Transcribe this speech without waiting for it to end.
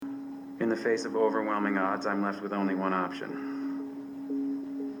In the face of overwhelming odds, I'm left with only one option.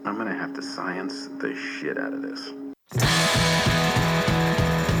 I'm gonna have to science the shit out of this.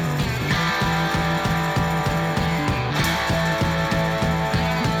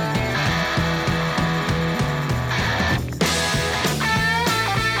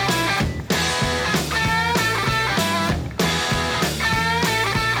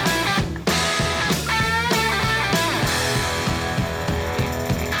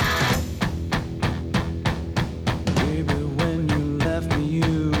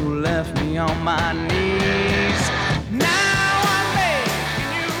 On my knees. Now I'm begging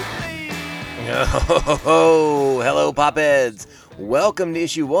you, please. Oh, hello, Popheads. Welcome to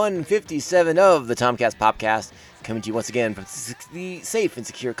issue 157 of the Tomcast Popcast, coming to you once again from the safe and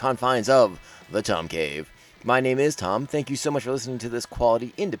secure confines of the Tom Cave. My name is Tom. Thank you so much for listening to this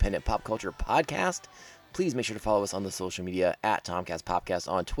quality, independent pop culture podcast. Please make sure to follow us on the social media at Tomcast Popcast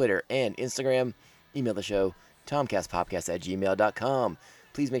on Twitter and Instagram. Email the show, tomcastpopcast@gmail.com.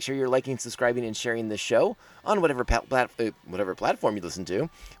 Please make sure you're liking, subscribing, and sharing this show on whatever platform you listen to.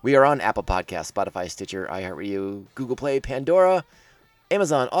 We are on Apple Podcasts, Spotify, Stitcher, iHeartRadio, Google Play, Pandora,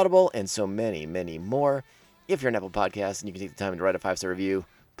 Amazon, Audible, and so many, many more. If you're an Apple Podcast and you can take the time to write a 5-star review,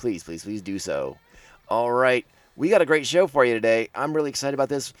 please, please, please do so. All right, we got a great show for you today. I'm really excited about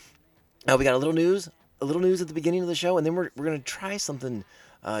this. We got a little news at the beginning of the show, and then we're going to try something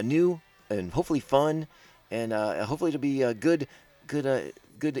new and hopefully fun, and hopefully it'll be good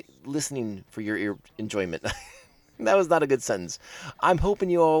listening for your ear enjoyment. That was not a good sentence. I'm hoping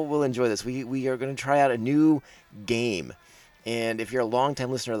you all will enjoy this. We are going to try out a new game. And if you're a longtime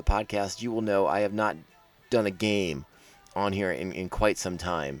listener of the podcast, you will know I have not done a game on here in quite some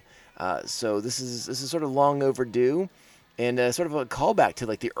time. So this is sort of long overdue, and sort of a callback to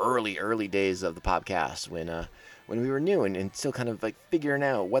like the early days of the podcast when we were new and still kind of like figuring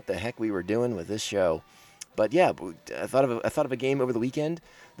out what the heck we were doing with this show. But yeah, I thought of a game over the weekend.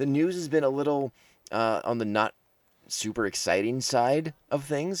 The news has been a little on the not super exciting side of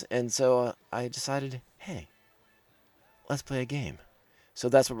things, and so I decided, hey, let's play a game. So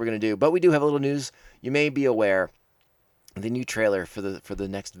that's what we're gonna do. But we do have a little news. You may be aware the new trailer for the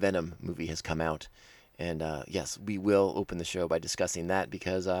next Venom movie has come out, and yes, we will open the show by discussing that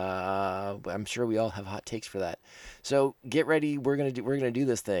because I'm sure we all have hot takes for that. So get ready. We're gonna do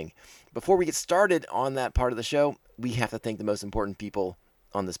this thing. Before we get started on that part of the show, we have to thank the most important people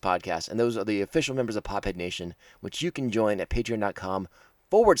on this podcast, and those are the official members of Pophead Nation, which you can join at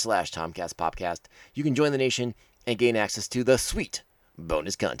patreon.com/TomcastPopcast. You can join the nation and gain access to the sweet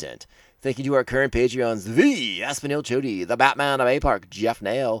bonus content. Thank you to our current Patreons, the Aspinall Chody, the Batman of A-Park, Jeff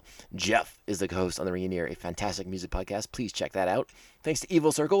Nail. Jeff is the co-host on The Ring-in-Ear, a fantastic music podcast. Please check that out. Thanks to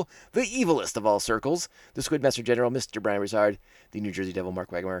Evil Circle, the evilest of all circles, the Squidmaster General, Mr. Brian Broussard, the New Jersey Devil,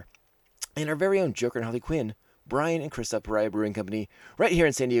 Mark Wagner, and our very own Joker and Harley Quinn, Brian and Krista Pariah Brewing Company, right here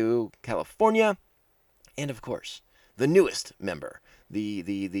in San Diego, California. And of course, the newest member, the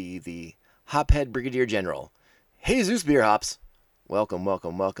Hophead Brigadier General, Jesus Beer Hops. Welcome,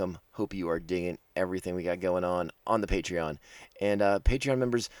 welcome, welcome. Hope you are digging everything we got going on the Patreon. And Patreon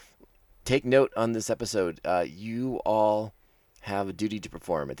members, take note on this episode. You all have a duty to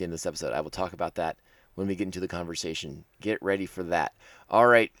perform at the end of this episode. I will talk about that when we get into the conversation. Get ready for that. All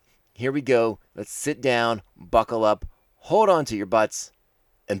right, here we go. Let's sit down, buckle up, hold on to your butts,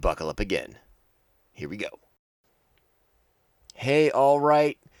 and buckle up again. Here we go. Hey, all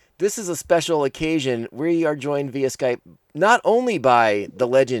right. This is a special occasion. We are joined via Skype not only by the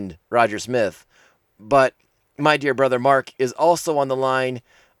legend Roger Smith, but my dear brother Mark is also on the line.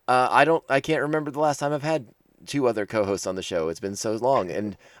 I can't remember the last time I've had two other co-hosts on the show. It's been so long,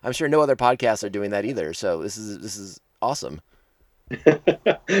 and I'm sure no other podcasts are doing that either. So this is awesome.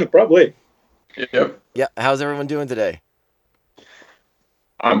 Probably. Yep. Yeah. How's everyone doing today?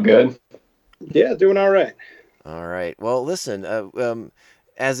 I'm good. Yeah, doing all right. All right. Well, listen.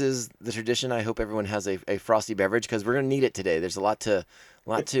 As is the tradition, I hope everyone has a frosty beverage because we're gonna need it today. There's a lot to.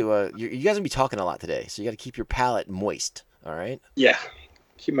 You guys are gonna be talking a lot today, so you got to keep your palate moist. All right. Yeah,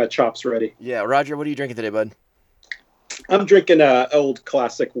 keep my chops ready. Yeah, Roger, what are you drinking today, bud? I'm drinking an old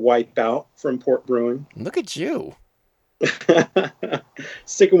classic Wipeout from Port Brewing. Look at you.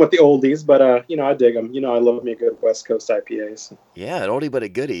 Sticking with the oldies, but I dig them. I love me a good West Coast IPAs. Yeah, an oldie but a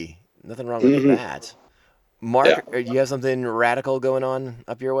goodie. Nothing wrong with that. Mark, do you have something radical going on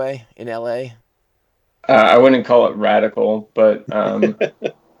up your way in LA? I wouldn't call it radical, but I'm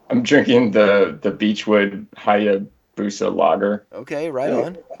drinking the Beechwood Hayabusa Lager. Okay, right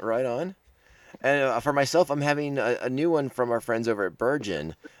on. And for myself, I'm having a new one from our friends over at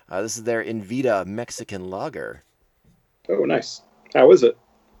Virgin. This is their Invita Mexican Lager. Oh, nice. How is it?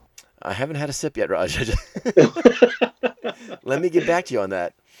 I haven't had a sip yet, Raj. Let me get back to you on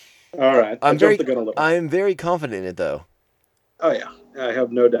that. All right. I I'm jumped the gun a little. I'm very confident in it, though. Oh yeah, I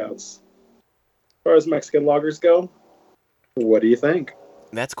have no doubts. As far as Mexican lagers go, what do you think?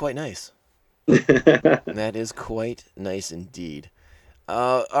 That's quite nice. That is quite nice indeed.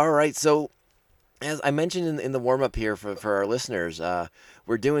 All right, so as I mentioned in the warm-up here for our listeners,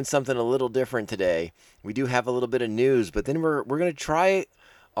 we're doing something a little different today. We do have a little bit of news, but then we're going to try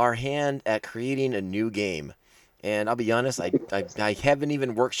our hand at creating a new game. And I'll be honest, I haven't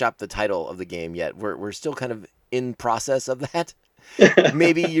even workshopped the title of the game yet. We're still kind of in process of that.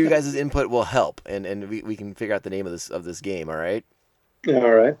 Maybe you guys' input will help, and we can figure out the name of this game. All right.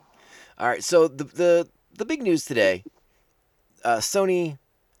 All right. All right. So the big news today, Sony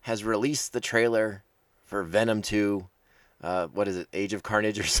has released the trailer for Venom 2. What is it? Age of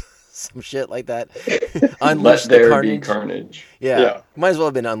Carnage or some shit like that. Unleash Let there the Carnage. be carnage. Yeah. Might as well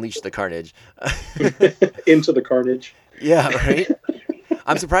have been Unleash the Carnage. Into the carnage. Yeah, right?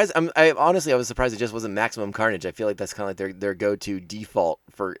 I'm surprised. I honestly was surprised it just wasn't Maximum Carnage. I feel like that's kind of like their go-to default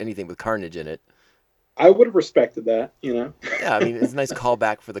for anything with Carnage in it. I would have respected that, you know? Yeah, I mean, it's a nice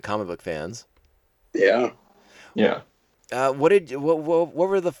callback for the comic book fans. Yeah. Yeah. What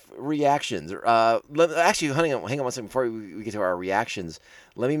were the reactions? Actually, hang on one second before we get to our reactions.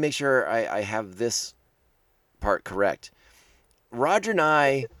 Let me make sure I have this part correct. Roger and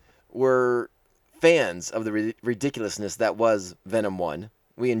I were fans of the ridiculousness that was Venom 1.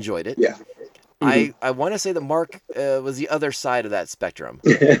 We enjoyed it. Yeah. I want to say that Mark was the other side of that spectrum.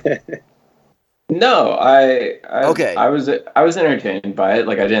 No, Okay. I was entertained by it.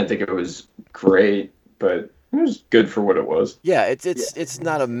 Like, I didn't think it was great, but it was good for what it was. Yeah, it's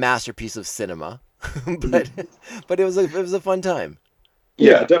not a masterpiece of cinema, but it was a fun time.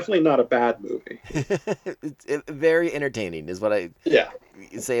 Yeah, definitely not a bad movie. It's very entertaining is what I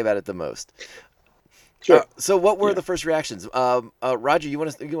say about it the most. Sure. So what were the first reactions? Roger, you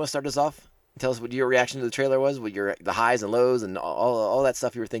want to start us off? Tell us what your reaction to the trailer was, what the highs and lows and all that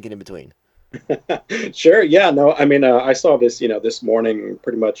stuff you were thinking in between. Sure. Yeah. No. I mean, I saw this, this morning.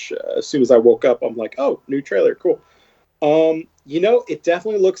 Pretty much as soon as I woke up, I'm like, "Oh, new trailer, cool." It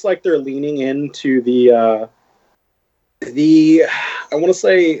definitely looks like they're leaning into the I want to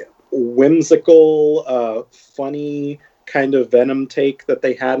say whimsical, funny kind of Venom take that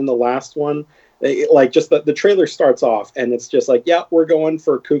they had in the last one. Like just the trailer starts off and it's just like, yeah, we're going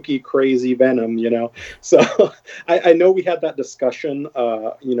for kooky, crazy Venom, So I know we had that discussion,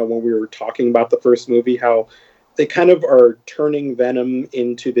 when we were talking about the first movie, how they kind of are turning Venom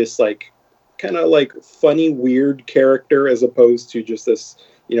into this like kind of like funny, weird character as opposed to just this,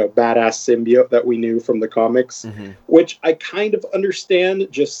 badass symbiote that we knew from the comics, which I kind of understand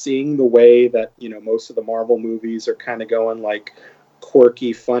just seeing the way that, most of the Marvel movies are kind of going like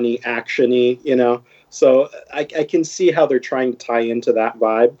quirky, funny, actiony, So I can see how they're trying to tie into that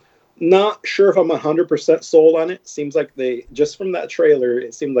vibe. Not sure if I'm 100% sold on it. Seems like just from that trailer,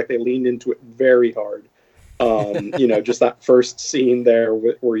 it seemed like they leaned into it very hard. Just that first scene there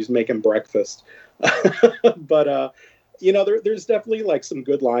where he's making breakfast. But, there's definitely like some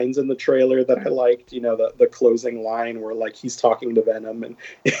good lines in the trailer that I liked, the closing line where like he's talking to Venom and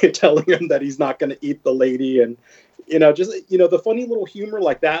telling him that he's not going to eat the lady. And, the funny little humor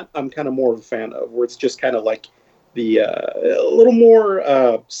like that, I'm kind of more of a fan of, where it's just kind of like the a little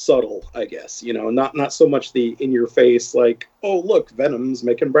more subtle, I guess, not so much the in your face, like, oh, look, Venom's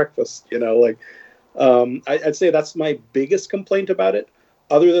making breakfast, I'd say that's my biggest complaint about it.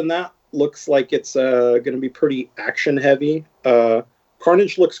 Other than that, looks like it's going to be pretty action heavy.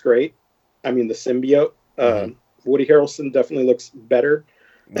 Carnage looks great. I mean, the symbiote, Woody Harrelson definitely looks better.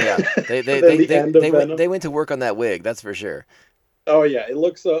 Yeah, they went to work on that wig, that's for sure. Oh yeah, it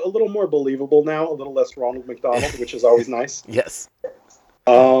looks a little more believable now, a little less Ronald McDonald, which is always nice. Yes.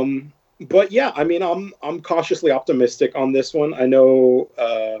 But yeah, I mean, I'm cautiously optimistic on this one. I know,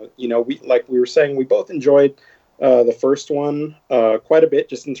 we were saying, we both enjoyed the first one quite a bit,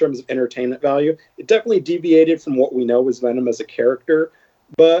 just in terms of entertainment value. It definitely deviated from what we know as Venom as a character,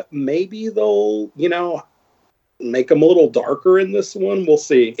 but maybe they'll, make him a little darker in this one. We'll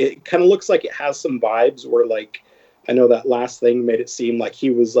see. It kind of looks like it has some vibes where, like, I know that last thing made it seem like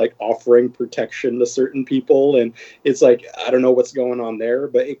he was like offering protection to certain people, and it's like, I don't know what's going on there,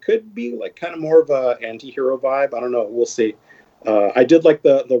 but it could be like kind of more of a anti-hero vibe. I don't know. We'll see. I did like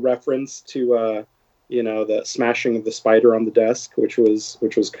the reference to the smashing of the spider on the desk, which was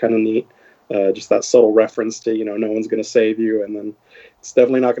kind of neat. Just that subtle reference to, no one's going to save you. And then it's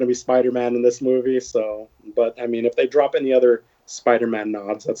definitely not going to be Spider-Man in this movie. So, but I mean, if they drop any other Spider-Man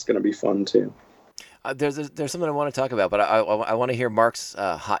nods, that's going to be fun too. There's something I want to talk about, but I want to hear Mark's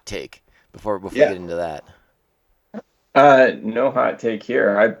hot take before we Yeah. get into that. No hot take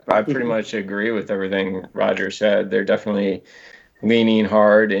here. I pretty much agree with everything Roger said. They're definitely leaning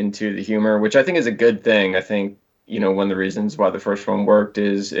hard into the humor, which I think is a good thing. I think, one of the reasons why the first one worked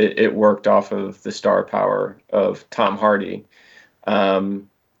is it worked off of the star power of Tom Hardy.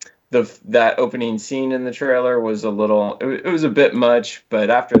 That opening scene in the trailer was it was a bit much, but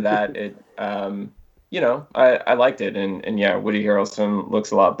after that, I liked it. And yeah, Woody Harrelson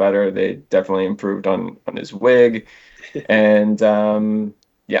looks a lot better. They definitely improved on his wig. And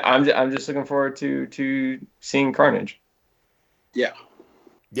yeah, I'm just looking forward to seeing Carnage. Yeah.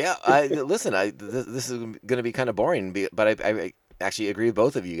 Yeah, listen. This is going to be kind of boring, but I actually agree with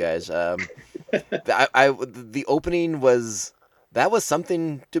both of you guys. The opening was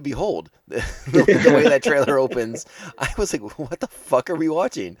something to behold. The way that trailer opens, I was like, "What the fuck are we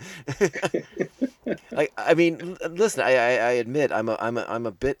watching?" I mean, listen. I admit I'm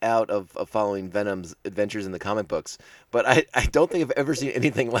a bit out of following Venom's adventures in the comic books, but I don't think I've ever seen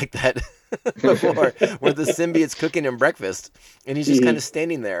anything like that before, where the symbiote's cooking him breakfast and he's just kind of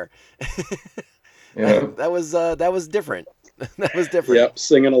standing there. Yeah. That was different. That was different. Yep,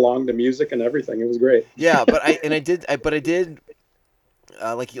 singing along to music and everything. It was great. Yeah, but I did.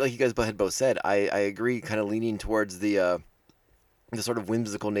 Like you guys had both said, I agree. Kind of leaning towards the sort of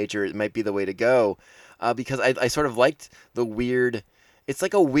whimsical nature. It might be the way to go, because I sort of liked the weird. It's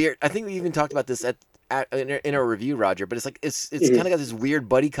like a weird. I think we even talked about this in a review, Roger. But it's kind of got this weird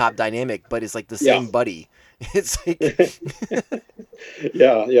buddy cop dynamic, but it's like the same buddy. It's like.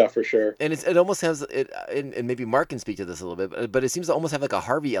 Yeah, for sure. And it almost has it, and maybe Mark can speak to this a little bit, but it seems to almost have like a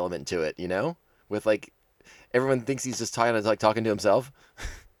Harvey element to it, with like everyone thinks he's just talking to himself.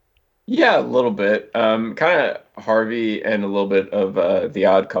 Yeah, a little bit. Kind of Harvey and a little bit of The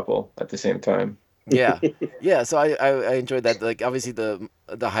Odd Couple at the same time. Yeah. So I enjoyed that. Like obviously the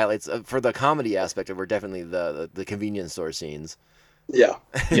highlights for the comedy aspect were definitely the convenience store scenes. Yeah.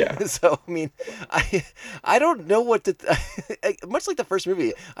 So I mean, I don't know what to much like the first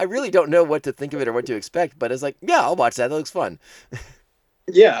movie. I really don't know what to think of it or what to expect. But it's like, yeah, I'll watch that. That looks fun.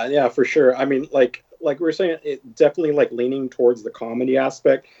 Yeah, for sure. I mean, like we were saying, it definitely like leaning towards the comedy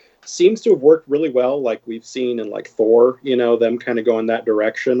aspect seems to have worked really well. Like we've seen in like Thor, them kind of going that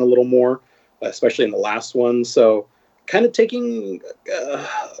direction a little more, especially in the last one. So kind of taking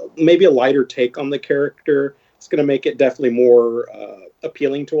maybe a lighter take on the character. It's going to make it definitely more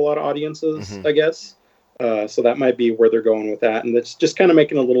appealing to a lot of audiences, I guess. So that might be where they're going with that, and it's just kind of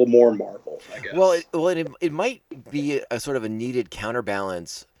making it a little more Marvel, I guess. Well, it might be a sort of a needed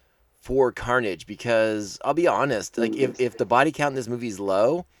counterbalance for Carnage, because I'll be honest, like if the body count in this movie is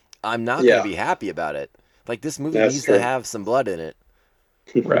low, I'm not going to be happy about it. Like this movie needs to have some blood in it.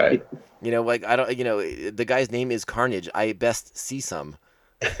 Right. Like I don't, the guy's name is Carnage. I best see some.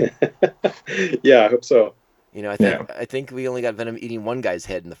 Yeah, I hope so. I think we only got Venom eating one guy's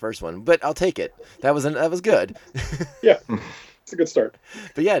head in the first one, but I'll take it. That was good. Yeah, it's a good start.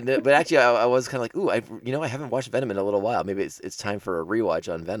 But yeah, but actually, I was kind of like, ooh, I haven't watched Venom in a little while. Maybe it's time for a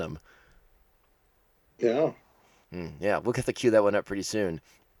rewatch on Venom. Yeah. Yeah, we'll have to cue that one up pretty soon.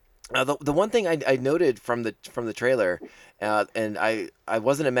 The one thing I noted from the trailer, and I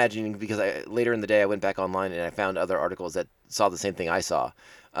wasn't imagining, because later in the day I went back online and I found other articles that saw the same thing I saw.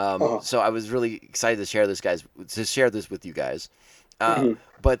 So I was really excited to share this with you guys.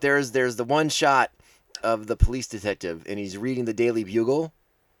 But there's the one shot of the police detective and he's reading the Daily Bugle.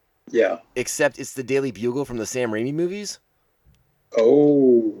 Yeah. Except it's the Daily Bugle from the Sam Raimi movies.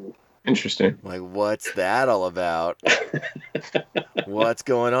 Oh. Interesting. Like, what's that all about? What's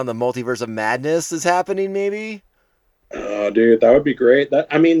going on? The multiverse of madness is happening, maybe? Oh, dude, that would be great.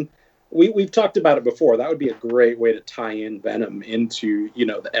 We've talked about it before. That would be a great way to tie in Venom into,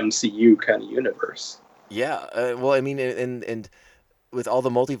 the MCU kind of universe. Yeah. Well, I mean, and with all the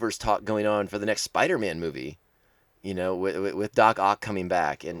multiverse talk going on for the next Spider-Man movie, with Doc Ock coming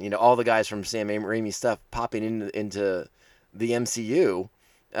back and, all the guys from Sam Raimi stuff popping into the MCU,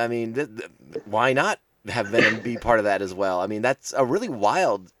 I mean, why not have Venom be part of that as well? I mean, that's a really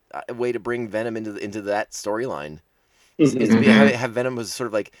wild way to bring Venom into that storyline. Is to have Venom as sort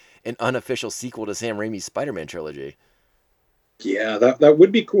of like an unofficial sequel to Sam Raimi's Spider-Man trilogy. Yeah, that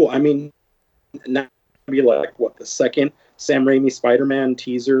would be cool. I mean, now be like the second Sam Raimi Spider-Man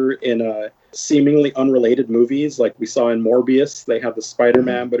teaser in seemingly unrelated movies, like we saw in Morbius. They have the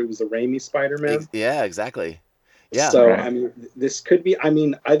Spider-Man, but it was a Raimi Spider-Man. Yeah, exactly. Yeah. So, I mean, this could be,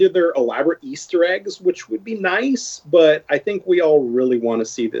 either they're elaborate Easter eggs, which would be nice, but I think we all really want to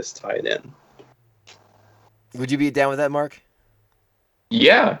see this tied in. Would you be down with that, Mark?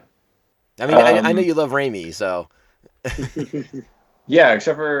 Yeah. I mean, I know you love Raimi, so. Yeah,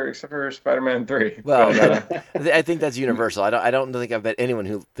 except for Spider-Man 3. Well, But, I think that's universal. I don't think I've met anyone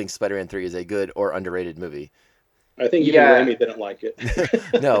who thinks Spider-Man 3 is a good or underrated movie. I think even yeah, Raimi didn't like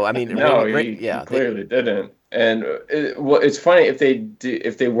it. No, I mean, no, he yeah, clearly didn't. And it's funny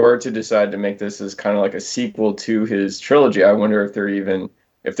if they were to decide to make this as kind of like a sequel to his trilogy. I wonder if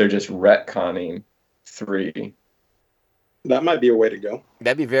they're just retconning 3. That might be a way to go.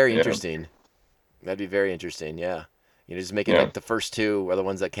 that'd be very Yeah. interesting. That'd be very interesting. Yeah, just make it Yeah. like the first two are the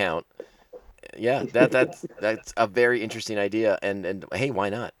ones that count. Yeah, that's a very interesting idea. And hey, why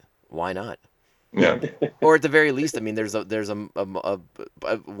not? Why not? Yeah. Or at the very least, I mean, there's a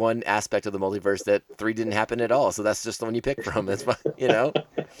one aspect of the multiverse that 3 didn't happen at all. So that's just the one you pick from. That's fine,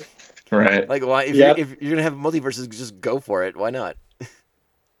 Right. Like why if Yeah. you're gonna have multiverses, just go for it. Why not?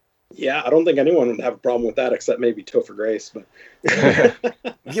 Yeah, I don't think anyone would have a problem with that except maybe Topher Grace. But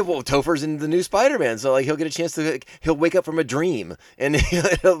Yeah, well, Topher's in the new Spider-Man, so like he'll get a chance to he'll wake up from a dream, and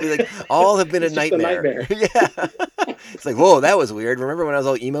he'll be like, all have been a It's just a nightmare. nightmare. Yeah, it's like, whoa, that was weird. Remember when I was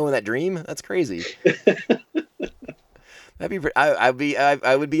all emo in that dream? That's crazy. I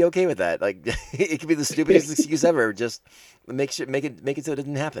would be okay with that. Like, it could be the stupidest excuse ever. Just make it so it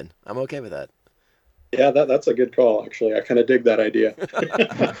didn't happen. I'm okay with that. yeah, that's a good call. Actually, I kind of dig that idea.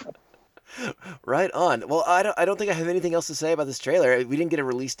 Right on. Well, I don't think I have anything else to say about this trailer. We didn't get a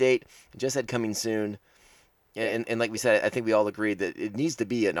release date. It just said coming soon. And like we said, I think we all agreed that it needs to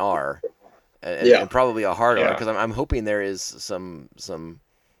be an R, and probably a hard R, Yeah. because I'm hoping there is some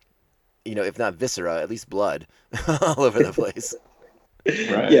if not viscera, at least blood all over the place.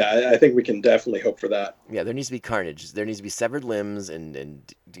 Right. Yeah, I think we can definitely hope for that. Yeah, there needs to be carnage. There needs to be severed limbs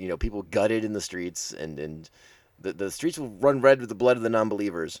and people gutted in the streets, and the streets will run red with the blood of the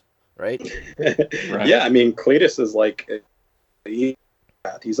non-believers, right? Right. Yeah, I mean, Cletus is like,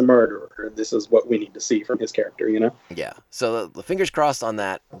 he's a murderer. This is what we need to see from his character, Yeah. So the fingers crossed on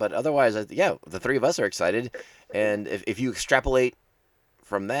that. But otherwise, the 3 of us are excited. And if you extrapolate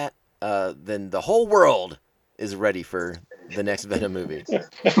from that, then the whole world is ready for the next Venom movie.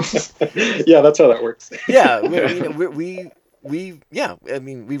 Yeah, that's how that works. Yeah.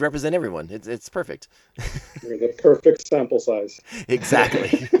 We represent everyone. It's perfect. We're the perfect sample size.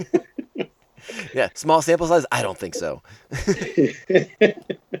 Exactly. Yeah. Small sample size? I don't think so.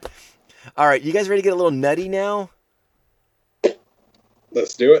 All right. You guys ready to get a little nutty now?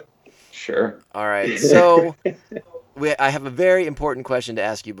 Let's do it. Sure. All right. So I have a very important question to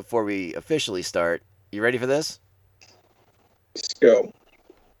ask you before we officially start. You ready for this? Let's go.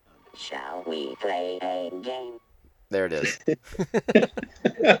 Shall we play a game? There it is.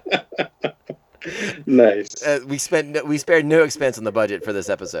 Nice. We spared no expense on the budget for this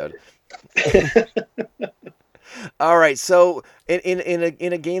episode. All right, so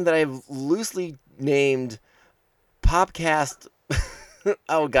in a game that I've loosely named Popcast.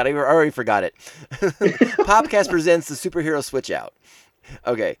 Oh God, I already forgot it. Popcast presents the Superhero Switch Out.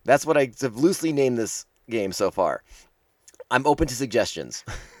 Okay, that's what I have loosely named this game so far. I'm open to suggestions.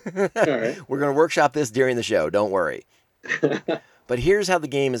 All right. We're going to workshop this during the show. Don't worry. But here's how the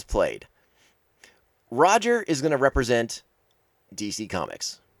game is played. Roger is going to represent DC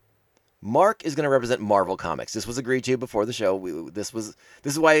Comics. Mark is going to represent Marvel Comics. This was agreed to before the show. This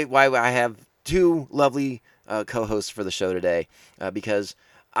is why I have 2 lovely co-hosts for the show today, because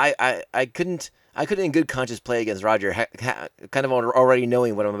I couldn't in good conscience play against Roger, kind of already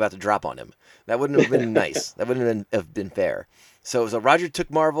knowing what I'm about to drop on him. That wouldn't have been nice. That wouldn't have been fair. So Roger took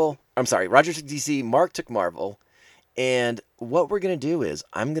Marvel. I'm sorry, Roger took DC. Mark took Marvel. And what we're gonna do is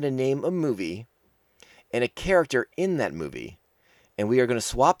I'm gonna name a movie and a character in that movie, and we are gonna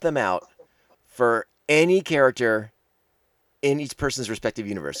swap them out for any character in each person's respective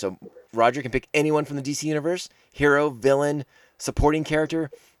universe. So Roger can pick anyone from the DC universe: hero, villain, supporting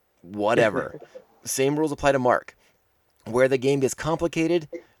character, whatever. Same rules apply to Mark. Where the game gets complicated,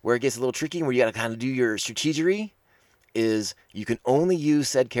 where it gets a little tricky, and where you got to kind of do your strategery, is you can only use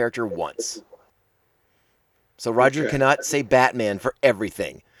said character once. So Roger cannot say Batman for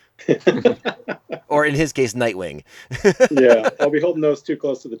everything. Or in his case, Nightwing. Yeah, I'll be holding those too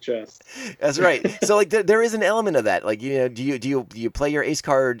close to the chest. That's right. So like there is an element of that. Like, do you play your ace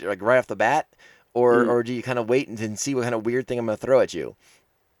card like right off the bat, or do you kind of wait and see what kind of weird thing I'm going to throw at you?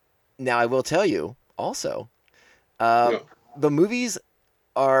 Now I will tell you also, the movies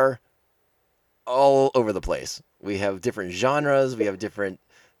are all over the place. We have different genres. We have different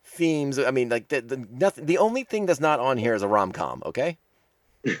themes. I mean, like nothing. The only thing that's not on here is a rom-com. Okay.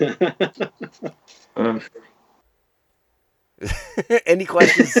 Any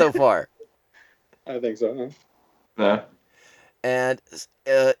questions so far? I think so. Huh? No. And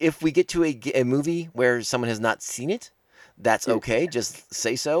if we get to a movie where someone has not seen it, that's okay. Just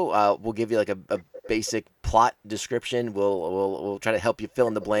say so. We'll give you like a basic plot description. We'll try to help you fill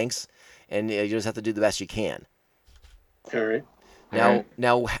in the blanks, and you just have to do the best you can. All right.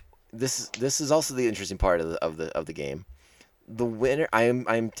 Now, this is also the interesting part of the game. The winner.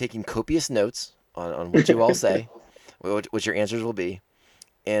 I'm taking copious notes on what you all say, what your answers will be,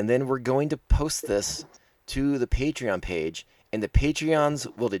 and then we're going to post this to the Patreon page, and the Patreons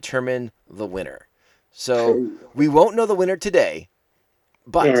will determine the winner. So we won't know the winner today,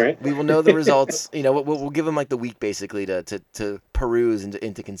 but we will know the results. We'll give them like the week basically to peruse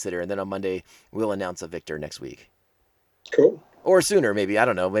and to consider, and then on Monday we'll announce a victor next week. Cool. Or sooner, maybe. I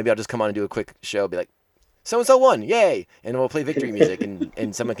don't know. Maybe I'll just come on and do a quick show, be like, so-and-so won, yay! And we'll play victory music,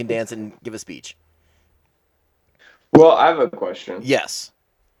 and someone can dance and give a speech. Well, I have a question. Yes.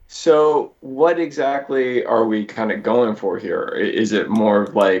 So what exactly are we kind of going for here? Is it more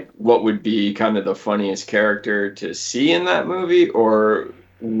like what would be kind of the funniest character to see in that movie, or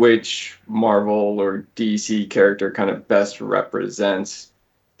which Marvel or DC character kind of best represents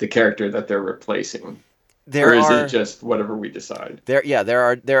the character that they're replacing? Or is it just whatever we decide? There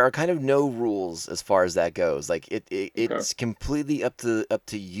are kind of no rules as far as that goes. Like it's completely up to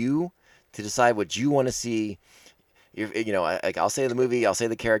you to decide what you want to see. Like I'll say the movie, I'll say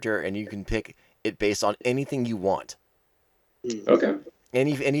the character, and you can pick it based on anything you want. Okay.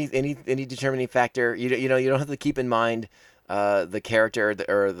 Any determining factor. You don't have to keep in mind the character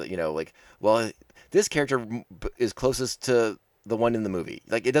this character is closest to the one in the movie.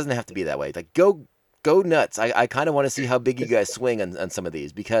 Like it doesn't have to be that way. Like go nuts. I kind of want to see how big you guys swing on some of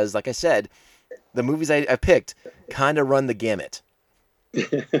these because, like I said, the movies I picked kind of run the gamut.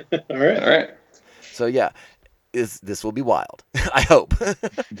 All right. So yeah. This will be wild. I hope.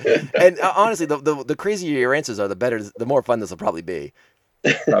 And honestly, the crazier your answers are, the more fun this will probably be.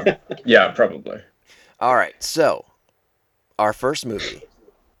 Yeah, probably. All right. So, our first movie,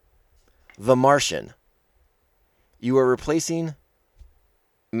 The Martian. You are replacing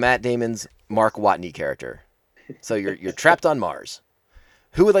Matt Damon's Mark Watney character. So you're trapped on Mars.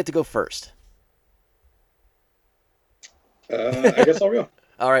 Who would like to go first? I guess I'll go.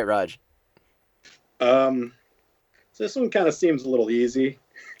 All right, Raj. So this one kind of seems a little easy,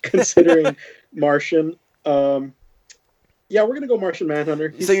 considering Martian. Yeah, we're gonna go Martian Manhunter.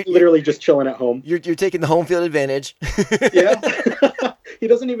 He's literally just chilling at home. You're taking the home field advantage. Yeah, he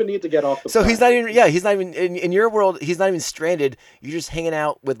doesn't even need to get off the. So he's not even. Yeah, he's not even in your world. He's not even stranded. You're just hanging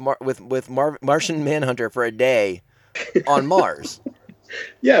out with Martian Manhunter for a day on Mars.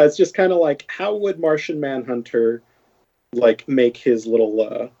 Yeah, it's just kind of like, how would Martian Manhunter like make his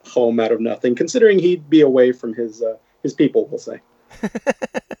little home out of nothing, considering he'd be away from his people, we'll say.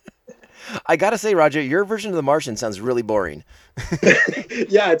 I gotta say, Roger, your version of The Martian sounds really boring.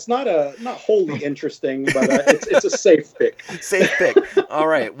 Yeah, it's not wholly interesting, but it's a safe pick. Safe pick. All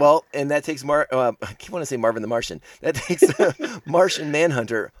right. Well, and that takes I keep want to say Marvin the Martian. That takes Martian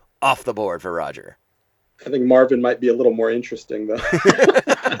Manhunter off the board for Roger. I think Marvin might be a little more interesting, though.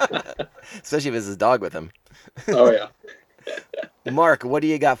 Especially if it's his dog with him. Oh, yeah. Mark, what do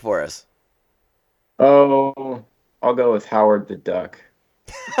you got for us? Oh, I'll go with Howard the Duck.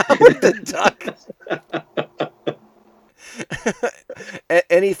 Howard the Duck.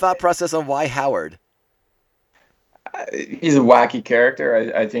 Any thought process on why Howard? He's a wacky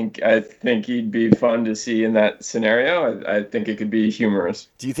character. I think he'd be fun to see in that scenario. I think it could be humorous.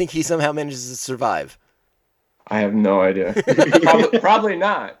 Do you think he somehow manages to survive? I have no idea. Probably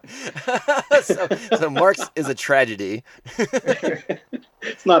not. So Mark's is a tragedy.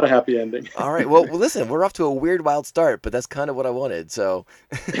 It's not a happy ending. All right. Well, listen, we're off to a weird, wild start, but that's kind of what I wanted. So,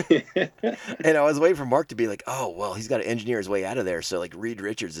 and I was waiting for Mark to be like, "Oh, well, he's got to engineer his way out of there." So, like, Reed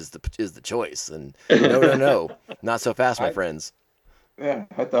Richards is the choice. And no, not so fast, my friends. Yeah,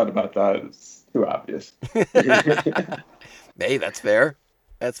 I thought about that. It's too obvious. Hey, that's fair.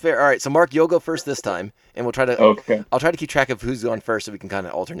 That's fair. All right, so Mark, you'll go first this time, and we'll try to. Okay. I'll try to keep track of who's going first, so we can kind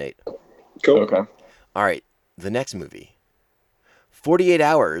of alternate. Cool. Okay. All right, the next movie, 48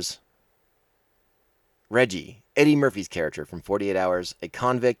 Hours. Reggie, Eddie Murphy's character from 48 Hours, a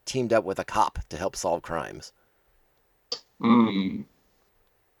convict teamed up with a cop to help solve crimes.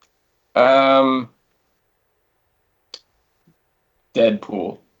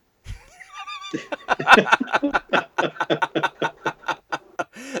 Deadpool.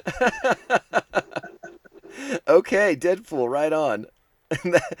 Okay, Deadpool, right on.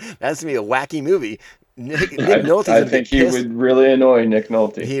 That's gonna be a wacky movie. Nick Nolte's I think he would really annoy Nick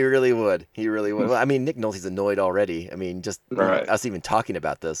Nolte. He really would. Well, I mean, Nick Nolte's annoyed already. I mean, just right. us even talking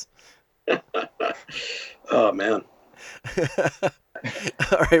about this. Oh man.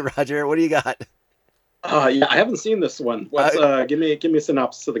 All right, Roger, what do you got? Yeah, I haven't seen this one. What's give me a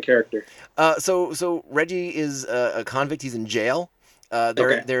synopsis of the character. So Reggie is a convict. He's in jail.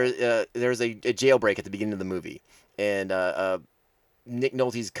 Okay. There's a jailbreak at the beginning of the movie, and Nick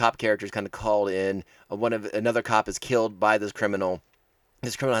Nolte's cop character is kind of called in. Another cop is killed by this criminal.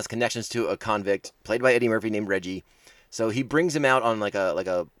 This criminal has connections to a convict played by Eddie Murphy named Reggie. So he brings him out on like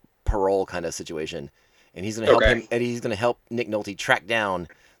a parole kind of situation, and he's gonna help him. And he's gonna help Nick Nolte track down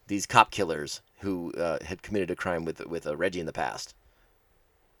these cop killers who had committed a crime with Reggie in the past.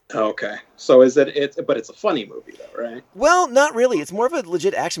 Okay, so it's a funny movie though, right? Well, not really. It's more of a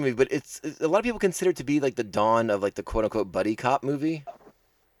legit action movie, but it's a lot of people consider it to be like the dawn of like the quote unquote buddy cop movie.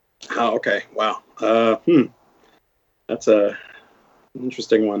 Oh, okay. Wow. That's a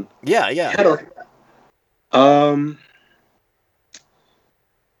interesting one. Yeah.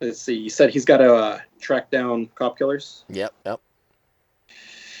 Let's see. You said he's got to track down cop killers. Yep.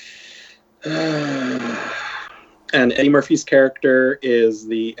 And Eddie Murphy's character is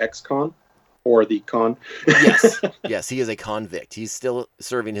the ex-con, or the con. Yes, he is a convict. He's still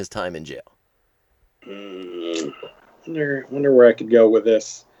serving his time in jail. Wonder where I could go with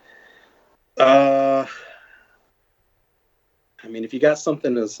this. I mean, if you got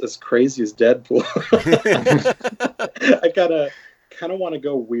something as crazy as Deadpool, I kind of want to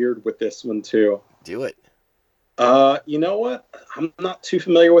go weird with this one too. Do it. You know what? I'm not too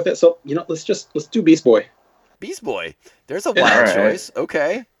familiar with it, so let's do Beast Boy. Beast Boy. There's a wild choice.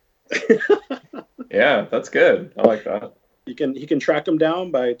 Okay. Yeah, that's good. I like that. He can track him down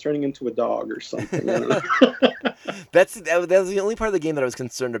by turning into a dog or something. That was the only part of the game that I was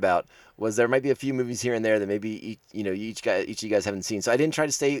concerned about. Was there might be a few movies here and there that maybe each of you guys haven't seen. So I didn't try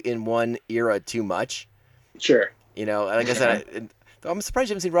to stay in one era too much. Sure. Like I said, I'm surprised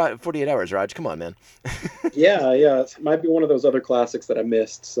you haven't seen 48 Hours, Raj. Come on, man. Yeah. It might be one of those other classics that I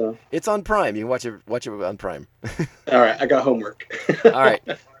missed. So it's on Prime. You can watch it on Prime. All right, I got homework. All right.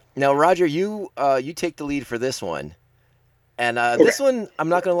 Now, Roger, you take the lead for this one. And this one, I'm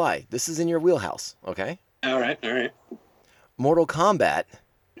not going to lie. This is in your wheelhouse, okay? All right. Mortal Kombat.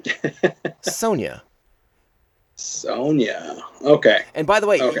 Sonya. Okay. And by the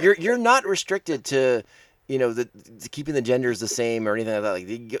way, you're not restricted to, to keeping the genders the same or anything like that.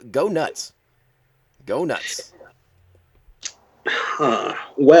 Like, go nuts. Go nuts.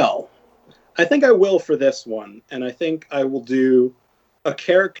 Well, I think I will for this one. And I think I will do a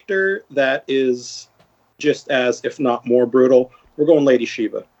character that is just as, if not more brutal. We're going Lady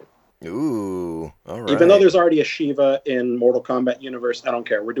Shiva. Ooh, all right. Even though there's already a Shiva in Mortal Kombat universe, I don't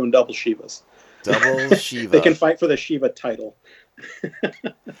care. We're doing double Shivas. Double Shiva. They can fight for the Shiva title.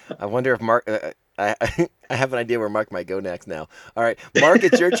 I wonder if Mark... I have an idea where Mark might go next now. All right, Mark,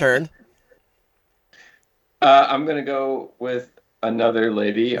 it's your turn. I'm going to go with another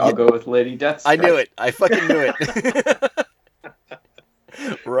lady. I'll go with Lady Deathstrike. I knew it. I fucking knew it.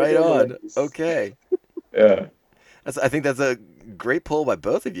 Right on. Okay. Yeah. I think that's a great pull by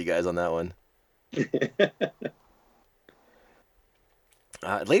both of you guys on that one.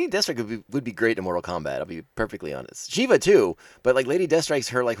 Lady Deathstrike would be great in Mortal Kombat. I'll be perfectly honest. Shiva too, but like Lady Deathstrike's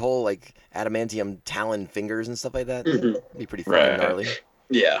her like whole like adamantium talon fingers and stuff like that. It'd be pretty fucking gnarly.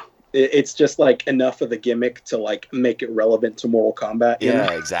 Yeah, it's just like enough of the gimmick to like make it relevant to Mortal Kombat.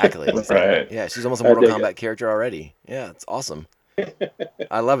 Yeah, exactly. Right. Yeah, she's almost a Mortal Kombat character already. Yeah, it's awesome.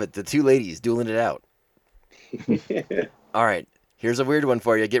 I love it. The two ladies dueling it out. All right, here's a weird one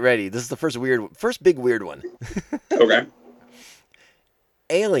for you. Get ready. This is the first big weird one. Okay.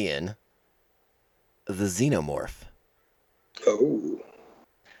 Alien, the Xenomorph. Oh.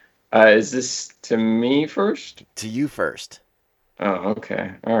 Is this to me first? To you first. Oh,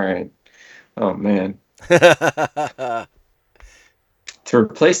 okay. All right. Oh, man. To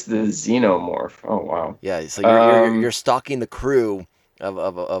replace the Xenomorph. Oh, wow. Yeah, so you're stalking the crew of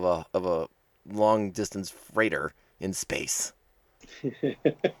a long distance freighter in space. Too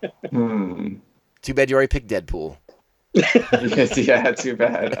bad you already picked Deadpool. Yes, yeah, too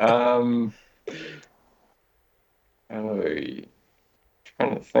bad. I'm trying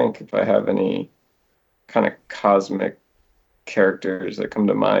to think if I have any kind of cosmic characters that come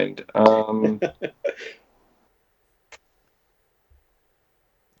to mind. Oh,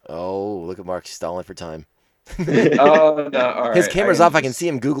 look at Mark stalling for time. Oh, no, all right. His camera's off. I can see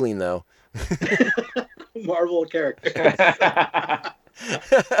him Googling, though. Marvel character.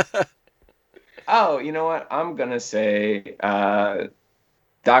 Oh, you know what? I'm going to say Dr.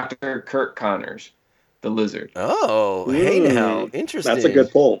 Kirk Connors, the lizard. Oh, hey now. Interesting. That's a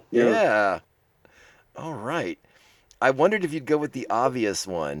good pull. Yeah. All right. I wondered if you'd go with the obvious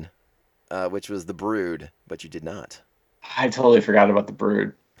one, which was the Brood, but you did not. I totally forgot about the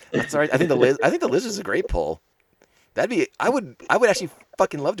Brood. That's all right. I think the Lizard's a great pull. I would actually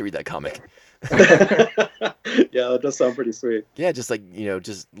fucking love to read that comic. Yeah, that does sound pretty sweet. Yeah, just like,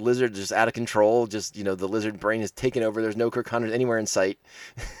 just Lizard just out of control. Just, the Lizard brain is taken over. There's no Kirk Connors anywhere in sight.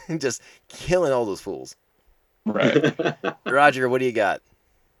 Just killing all those fools. Right. Roger, what do you got?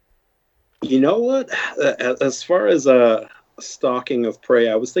 You know what? As far as stalking of prey,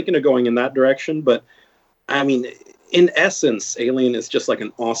 I was thinking of going in that direction, but I mean, in essence, Alien is just like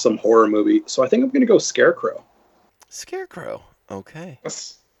an awesome horror movie. So I think I'm going to go Scarecrow. Scarecrow. Okay.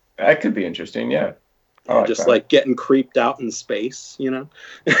 That could be interesting, yeah. I like Just that. like getting creeped out in space,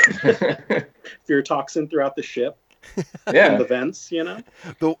 fear toxin throughout the ship, Yeah. the vents,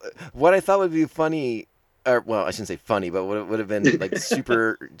 What I thought would be funny, or well, I shouldn't say funny, but what would have been like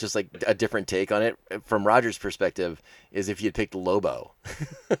super, just like a different take on it from Roger's perspective is if you had picked Lobo.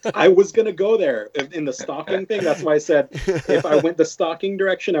 I was going to go there in the stalking thing. That's why I said if I went the stalking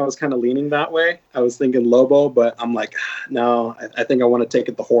direction, I was kind of leaning that way. I was thinking Lobo, but I'm like, no, I think I want to take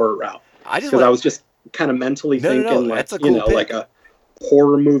it the horror route. Because I was just kind of mentally thinking like, that's a cool pick. like a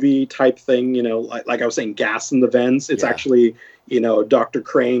horror movie type thing, like I was saying, gas in the vents. It's actually, Dr.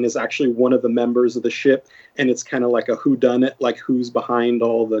 Crane is actually one of the members of the ship, and it's kind of like a whodunit, like who's behind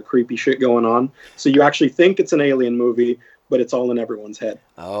all the creepy shit going on. So you actually think it's an alien movie, but it's all in everyone's head.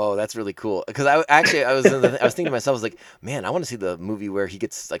 Oh, that's really cool. Because I was thinking to myself, I was like, man, I want to see the movie where he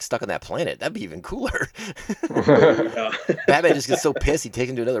gets like stuck on that planet. That'd be even cooler. Yeah. Batman just gets so pissed he takes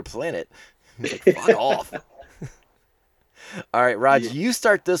him to another planet. He's like, fuck off. All right, Raj, you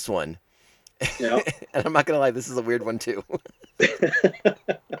start this one. Yeah. And I'm not gonna lie, this is a weird one too.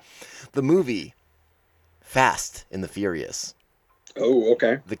 The movie Fast and the Furious. Oh,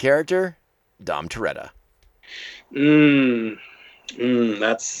 okay. The character Dom Toretto.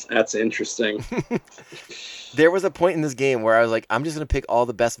 That's interesting. There was a point in this game where I was like, I'm just gonna pick all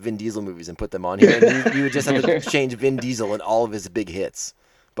the best Vin Diesel movies and put them on here, and you would just have to change Vin Diesel and all of his big hits.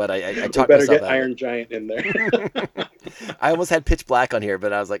 But I talked better myself get out Iron of Giant in there. it. I almost had Pitch Black on here,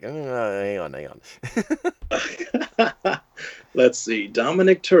 but I was like, hang on. Let's see,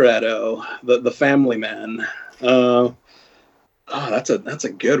 Dominic Toretto, the Family Man. That's a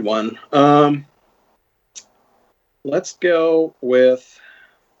good one. Let's go with.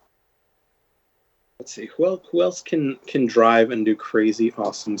 Let's see, who else can drive and do crazy,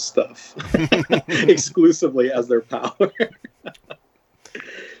 awesome stuff exclusively as their power?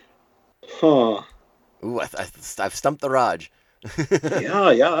 Huh. Ooh, I've stumped the Raj.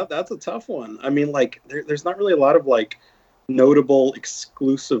 Yeah, that's a tough one. I mean, like, there's not really a lot of like notable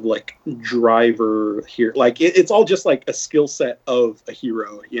exclusive like driver here. Like, it's all just like a skill set of a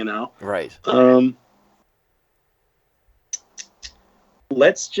hero, Right.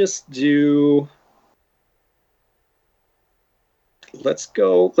 Let's just do. Let's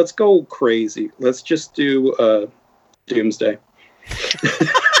go crazy. Let's just do Doomsday.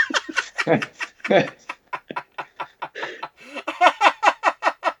 I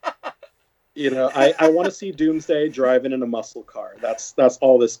want to see Doomsday driving in a muscle car. That's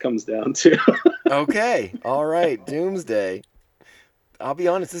all this comes down to. Okay. All right. Doomsday. I'll be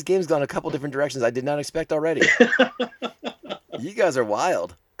honest, this game's gone a couple different directions I did not expect already. You guys are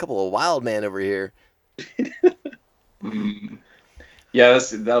wild. A couple of wild men over here. Yeah,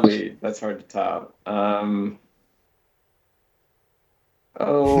 that's hard to top.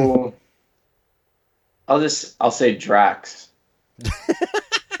 I'll say Drax.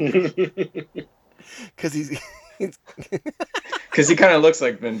 Because he kind of looks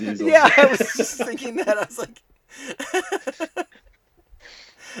like Vin Diesel. Yeah, I was just thinking that. I was like,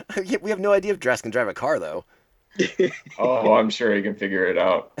 we have no idea if Drax can drive a car, though. Oh, I'm sure he can figure it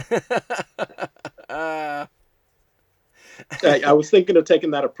out. I was thinking of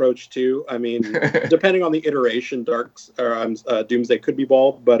taking that approach too. I mean, depending on the iteration, Doomsday could be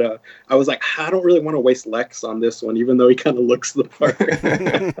bald, but I was like, I don't really want to waste Lex on this one, even though he kind of looks the part.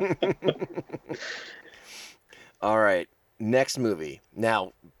 All right, next movie.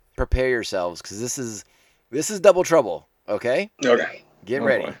 Now, prepare yourselves because this is Double Trouble. Okay. Okay. Get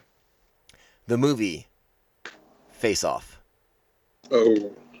ready. Boy. The movie Face Off.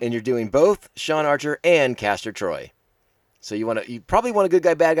 Oh. And you're doing both Sean Archer and Castor Troy. So you probably want a good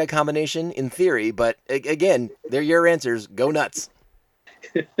guy bad guy combination in theory, but again, they're your answers. Go nuts.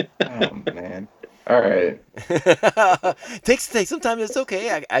 Oh man! All right. Take some time. It's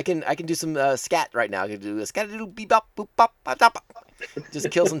okay. I can do some scat right now. I can do a scat beep bop boop bop bop bop.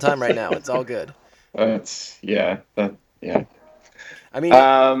 Just kill some time right now. It's all good. Yeah. I mean,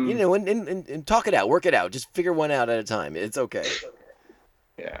 and talk it out, work it out. Just figure one out at a time. It's okay.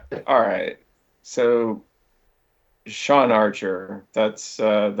 Yeah. All right. So Sean Archer. That's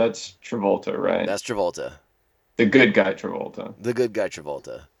Travolta, right? That's Travolta. The good guy Travolta. The good guy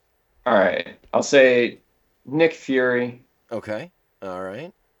Travolta. All right. I'll say Nick Fury. Okay. All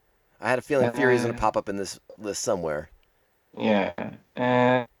right. I had a feeling Fury's going to pop up in this list somewhere. Yeah.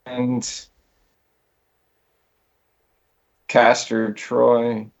 And Castor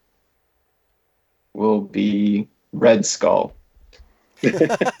Troy will be Red Skull.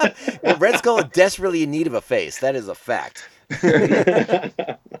 Well, Red Skull is desperately in need of a face. That is a fact.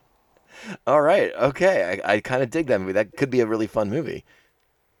 All right. Okay. I kind of dig that movie. That could be a really fun movie.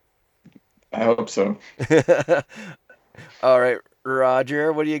 I hope so. All right,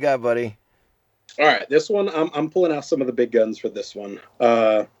 Roger, what do you got, buddy? All right, this one I'm pulling out some of the big guns for this one.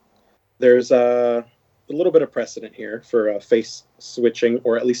 There's a little bit of precedent here for face switching,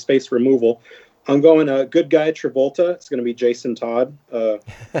 or at least face removal. I'm going good guy Travolta. It's going to be Jason Todd,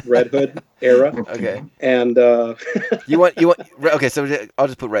 Red Hood era. Okay. And you want okay, so I'll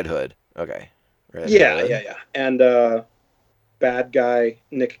just put Red Hood. Okay. Red Hood. yeah. And bad guy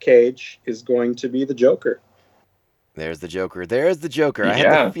Nick Cage is going to be the Joker. There's the Joker. I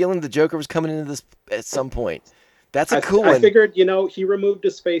Yeah. had the feeling the Joker was coming into this at some point. That's a cool I one. figured, he removed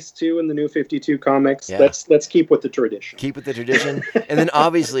his face too in the New 52 comics. Yeah. Let's keep with the tradition. Keep with the tradition, and then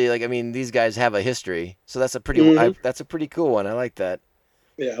obviously, these guys have a history, so that's a pretty Mhm. that's a pretty cool one. I like that.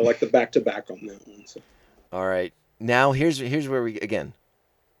 Yeah, I like the back-to-back on that one. So. All right, now here's where we again,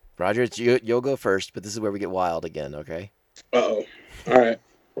 Roger, you'll go first, but this is where we get wild again. Okay. Uh-oh. All right.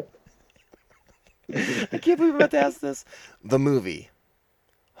 I can't believe I'm about to ask this. The movie,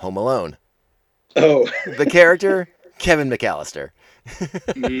 Home Alone. Oh. The character, Kevin McAllister.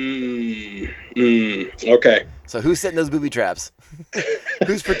 Okay. So who's setting those booby traps?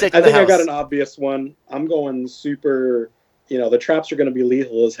 Who's protecting I think the house? I got an obvious one. I'm going super, the traps are going to be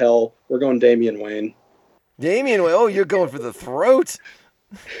lethal as hell. We're going Damian Wayne. Damian, oh, you're going for the throat.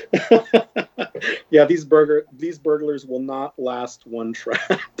 Yeah, these burglars will not last one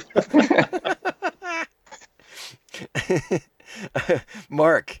trap.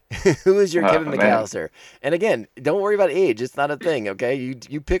 Mark, who is your Kevin man. McAllister? And again, don't worry about age. It's not a thing, okay?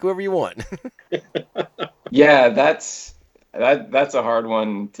 You pick whoever you want. Yeah, that's a hard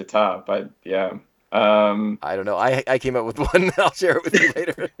one to top. I don't know. I came up with one. I'll share it with you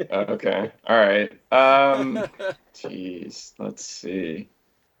later. Okay. All right. Jeez. Let's see.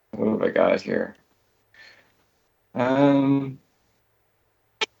 What have I got here?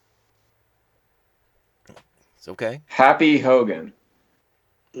 It's okay. Happy Hogan.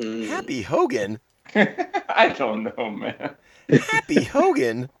 Happy Hogan? I don't know, man. Happy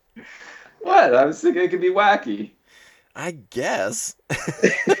Hogan? What? I was thinking it could be wacky. I guess.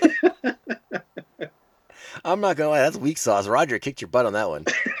 I'm not gonna lie, that's weak sauce. Roger kicked your butt on that one.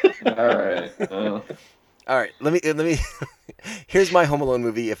 All right. All right, let me. Here's my Home Alone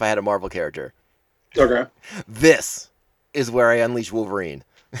movie. If I had a Marvel character, Okay. this is where I unleash Wolverine.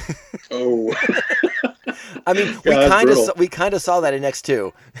 Oh. I mean, God, we kind of saw that in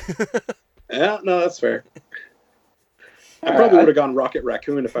X2. Yeah, no, that's fair. I All probably right. would have gone Rocket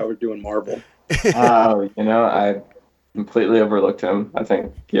Raccoon if I were doing Marvel. I completely overlooked him. I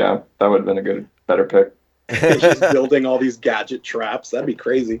think, yeah, that would have been a better pick. Just building all these gadget traps. That'd be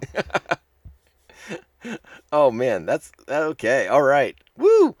crazy. Oh man, that's okay. All right,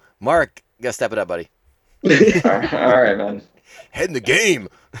 woo, Mark, you gotta step it up, buddy. All right, man. Head in the game.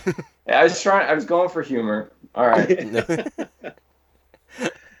 Yeah, I was going for humor. All right.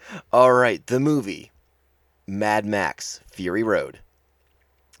 All right, the movie, Mad Max: Fury Road.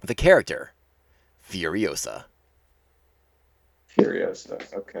 The character, Furiosa.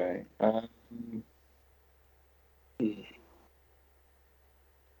 Furiosa. Okay.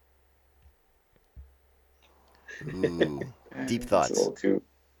 Ooh, deep It's thoughts. a little too.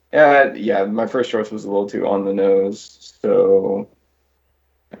 Yeah. My first choice was a little too on the nose. So,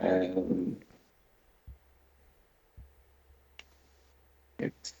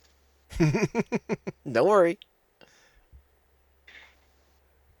 it's Don't worry.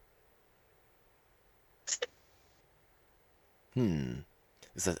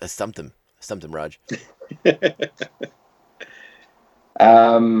 It's a something, Raj. okay.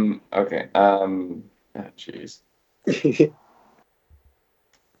 Jeez.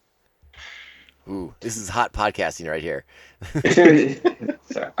 Ooh, this is hot podcasting right here.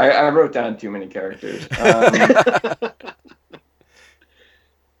 Sorry, I wrote down too many characters.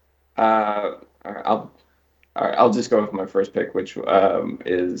 All right, I'll just go with my first pick, which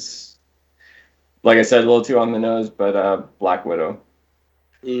is, like I said, a little too on the nose, but Black Widow.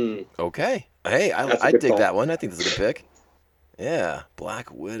 Okay. Hey, That's a I good dig call. that one. I think this is a good pick. Yeah,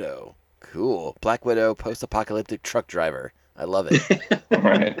 Black Widow. Cool. Black Widow, post-apocalyptic truck driver. I love it. All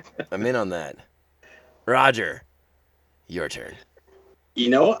right. I'm in on that. Roger, your turn. You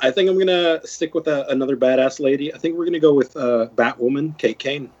know, I think I'm gonna stick with another badass lady. I think we're gonna go with Batwoman, Kate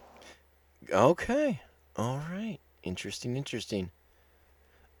Kane. Okay. All right. Interesting.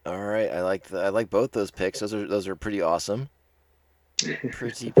 All right. I like both those picks. Those are pretty awesome.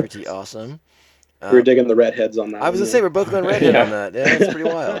 Pretty awesome. We're digging the redheads on that. I was one, gonna say we're both going redhead Yeah. on that. Yeah, that's pretty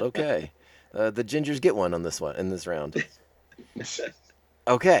wild. Okay. The gingers get one on this one in this round.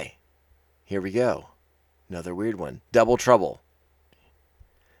 Okay. Here we go. Another weird one. Double Trouble.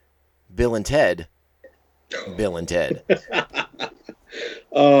 Bill and Ted. Bill and Ted.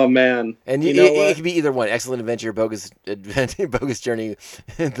 Oh man! And you know it what? could be either one. Excellent Adventure, Bogus Adventure, Bogus Journey,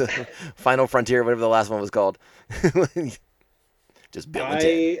 the Final Frontier, whatever the last one was called. Just Bill and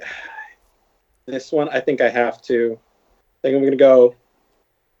Ted. This one, I think I have to. I think I'm gonna go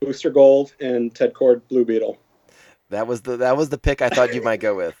Booster Gold and Ted Cord Blue Beetle. That was the pick I thought you might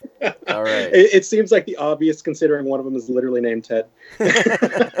go with. All right. It seems like the obvious, considering one of them is literally named Ted.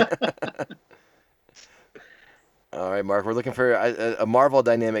 All right, Mark. We're looking for a Marvel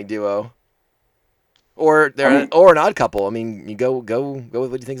dynamic duo, or or an odd couple. I mean, you go with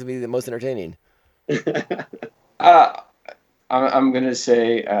what you think is gonna be the most entertaining. I'm gonna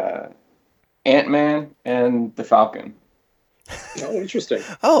say Ant-Man and the Falcon. Oh, interesting.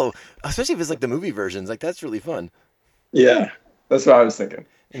 Oh, especially if it's like the movie versions. Like that's really fun. Yeah, That's what I was thinking.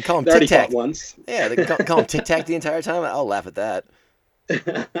 And call them they already Tic Tac. fought once. Yeah, they call them Tic Tac the entire time. I'll laugh at that.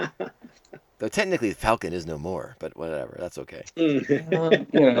 Though technically, Falcon is no more, but whatever. That's okay.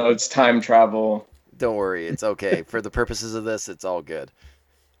 It's time travel. Don't worry, it's okay. For the purposes of this, it's all good.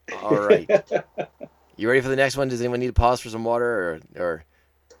 All right. You ready for the next one? Does anyone need to pause for some water or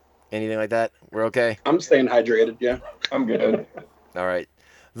anything like that? We're okay? I'm staying hydrated. Yeah. I'm good. All right.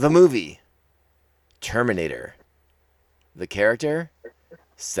 The movie Terminator. The character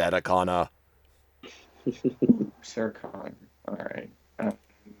Sarah Connor. Sarah Connor. All right.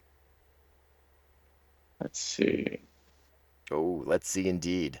 Let's see. Oh, let's see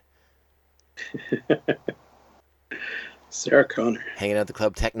indeed. Sarah Connor. Hanging out at the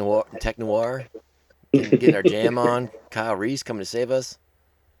club Tech Noir. Getting our jam on. Kyle Reese coming to save us.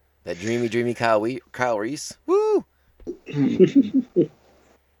 That dreamy Kyle Reese. Woo!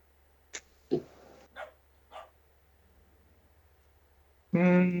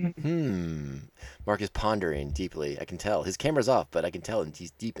 Mark is pondering deeply. I can tell. His camera's off, but I can tell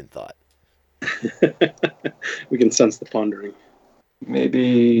he's deep in thought. We can sense the pondering.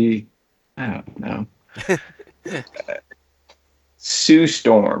 Maybe, I don't know. Sue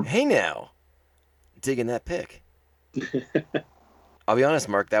Storm. Hey now. Digging that pick. I'll be honest,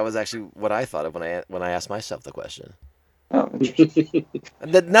 Mark, that was actually what I thought of when I asked myself the question. Oh, interesting.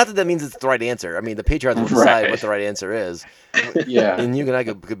 Not that means it's the right answer. I mean, the Patriots will decide Right. what the right answer is. Yeah. And you and I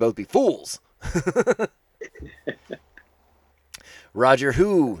could both be fools. Roger,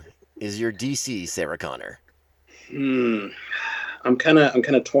 who is your DC Sarah Connor? I'm kind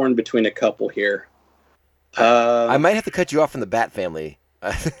of torn between a couple here. I might have to cut you off from the Bat family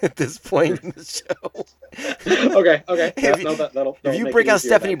at this point in the show. Okay. Yeah, If that'll you make break it out easier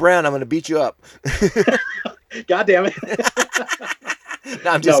Stephanie then. Brown, I'm going to beat you up. God damn it.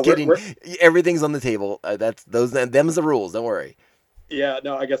 No, I'm just No, kidding. we're- Everything's on the table. Them's the rules. Don't worry. Yeah,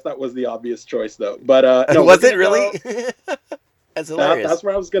 no, I guess that was the obvious choice though. But no, Was we're it gonna really? go- That's hilarious. That's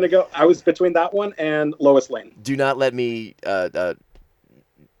where I was gonna go. I was between that one and Lois Lane. Do not let me,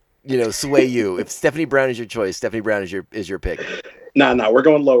 sway you. If Stephanie Brown is your choice, Stephanie Brown is your pick. No, we're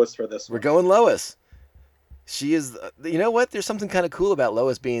going Lois for this We're one. going Lois. She is. You know what? There's something kind of cool about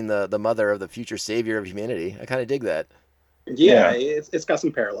Lois being the mother of the future savior of humanity. I kind of dig that. Yeah, Yeah. it's got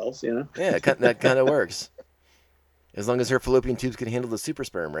some parallels, you know. Yeah, that kind of works. As long as her fallopian tubes can handle the super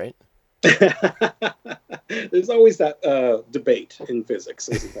sperm, right? There's always that debate in physics,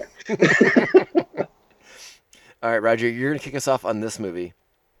 isn't there? All right, Roger, you're gonna kick us off on this movie,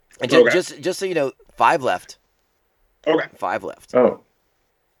 and Okay. just so you know, 5 left. Okay. 5 left. Oh.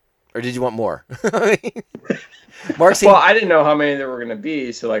 Or did you want more? Mark, Well, I didn't know how many there were going to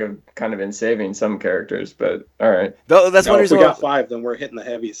be, so like I've kind of been saving some characters, but all right. that's No, one if reason. we why, got 5, then we're hitting the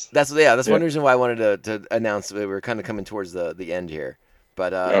heavies. that's one Yeah. reason why I wanted to announce that we're kind of coming towards the end here.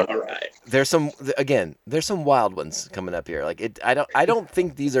 But All right. there's some wild ones coming up here. Like I don't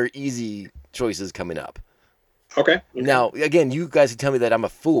think these are easy choices coming up. Okay. Now, again, you guys can tell me that I'm a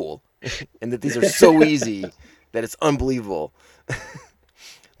fool and that these are so easy that it's unbelievable.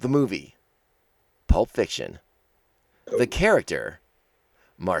 The movie, Pulp Fiction. The character,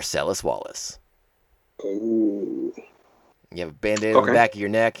 Marcellus Wallace. Ooh. You have a band-aid on the Okay. back of your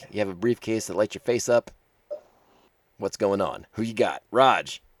neck. You have a briefcase that lights your face up. What's going on? Who you got?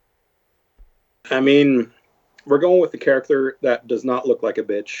 Raj. I mean, we're going with the character that does not look like a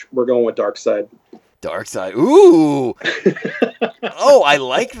bitch. We're going with Darkseid. Darkseid. Ooh. Oh, I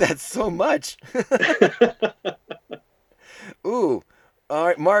like that so much. Ooh. All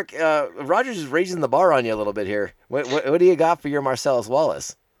right, Mark. Rogers is raising the bar on you a little bit here. What do you got for your Marcellus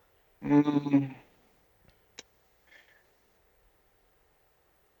Wallace? Mm,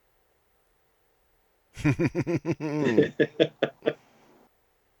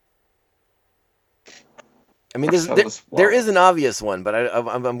 I mean, Marcellus there is Wallace. an obvious one, but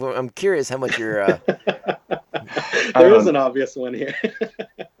I'm curious how much you're. There is an obvious one here.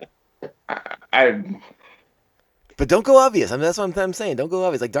 I But don't go obvious. I mean, that's what I'm saying. Don't go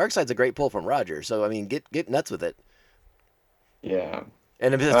obvious. Like Darkseid's a great pull from Roger. So I mean, get nuts with it. yeah.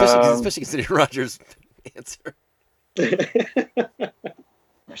 And especially considering Roger's answer.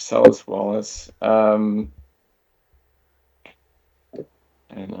 Marcellus Wallace. I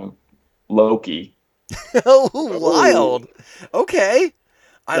don't know. Loki. Oh, wild. Okay.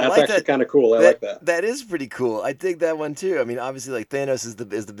 I That's like actually that. kind of cool. I like that. That is pretty cool. I dig that one too. I mean, obviously, like Thanos is the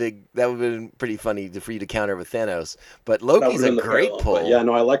big. That would have been pretty funny for you to counter with Thanos. But That Loki's would've a been the great parallel, pull. but yeah,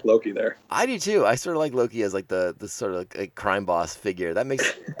 no, I like Loki there. I do too. I sort of like Loki as like the sort of like crime boss figure. That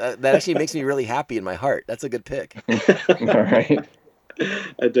makes that actually makes me really happy in my heart. That's a good pick. All right.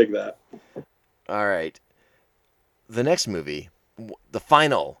 I dig that. All right. The next movie, the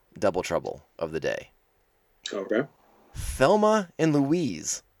final Double Trouble of the day, Okay. Thelma and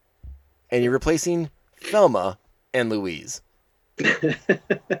Louise, and you're replacing Thelma and Louise.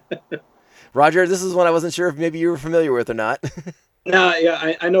 Roger, this is one I wasn't sure if maybe you were familiar with or not. No,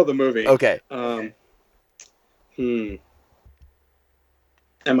 yeah, I know the movie. Okay. Am I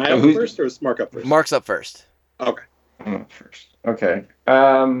So up who's- first or is Mark up first? Mark's up first. Okay. I'm up first. Okay.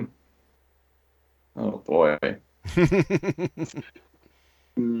 Oh boy.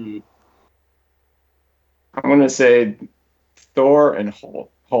 Hmm. I'm gonna say Thor and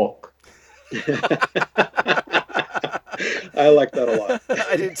Hulk. I like that a lot.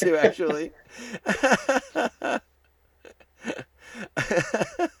 I did too, actually.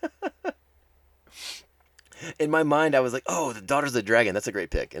 In my mind, I was like, "Oh, the Daughters of the Dragon. That's a great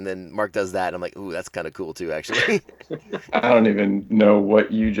pick." And then Mark does that, and I'm like, "Ooh, that's kind of cool too, actually." I don't even know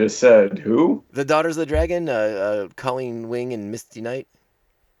what you just said. Who? The Daughters of the Dragon, Colleen Wing and Misty Knight.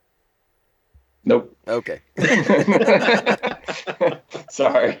 Nope. Okay.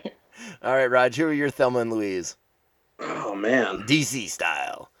 Sorry. All right, Raj. Who are your Thelma and Louise? Oh man. DC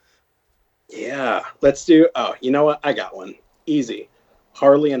style. Yeah. Let's do. Oh, you know what? I got one. Easy.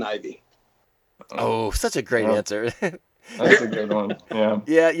 Harley and Ivy. Oh, such a great Yeah. answer. That's a good one. Yeah.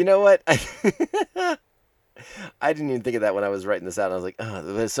 Yeah, you know what? I didn't even think of that when I was writing this out. I was like,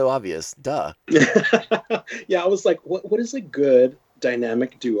 oh, it's so obvious. Duh. Yeah, I was like, what is a good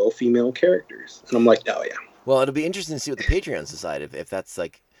dynamic duo female characters? And I'm like, oh yeah. Well, it'll be interesting to see what the Patreons decide if that's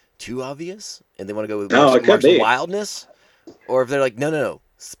like too obvious and they want to go with No, it could Mark's be. wildness, or if they're like, no,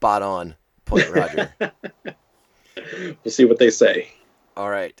 spot on, point Roger. We'll see what they say. All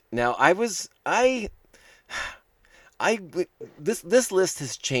right. Now this list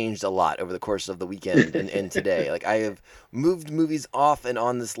has changed a lot over the course of the weekend and today. Like I have moved movies off and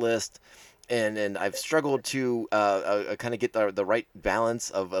on this list, and I've struggled to kind of get the right balance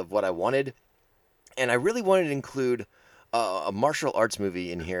of what I wanted, and I really wanted to include a martial arts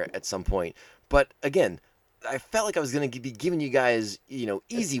movie in here at some point. But again, I felt like I was going to be giving you guys,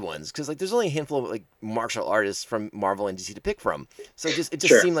 easy ones because like there's only a handful of like martial artists from Marvel and DC to pick from. So it just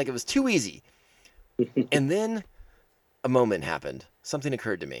Sure. seemed like it was too easy. And then a moment happened. Something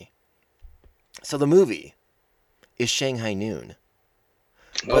occurred to me. So the movie is Shanghai Noon,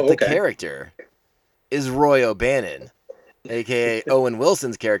 but the character is Roy O'Bannon, aka Owen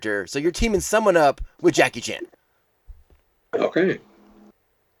Wilson's character. So you're teaming someone up with Jackie Chan. Okay.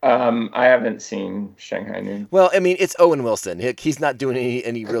 I haven't seen Shanghai Noon. Well, I mean, it's Owen Wilson. He's not doing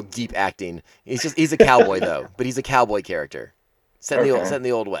any real deep acting. He's a cowboy though, but he's a cowboy character, set in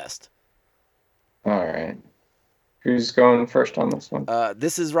the old west. All right. Who's going first on this one?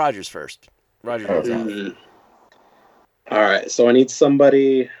 This is Rogers first. Roger goes off. Mhm. All right. So I need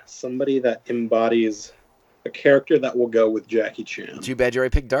somebody that embodies a character that will go with Jackie Chan. Too bad you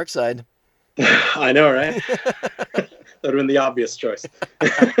already picked Darkseid. I know, right? That would have been the obvious choice.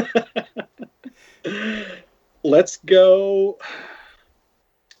 Let's go.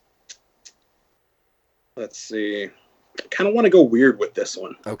 Let's see. I kind of want to go weird with this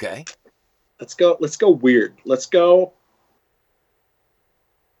one. Okay. Let's go weird. Let's go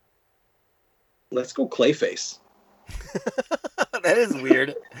Clayface. That is weird.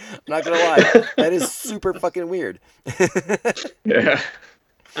 I'm not gonna lie. That is super fucking weird. Yeah.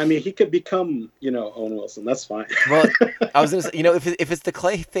 I mean, he could become, Owen Wilson. That's fine. Well, I was gonna say, if it's the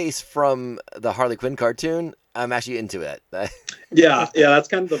Clayface from the Harley Quinn cartoon, I'm actually into it. Yeah, that's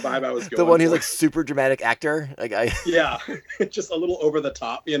kind of the vibe I was going The one who's for. like super dramatic actor. Yeah, just a little over the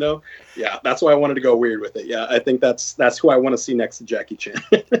top, Yeah, that's why I wanted to go weird with it. Yeah, I think that's who I want to see next to Jackie Chan.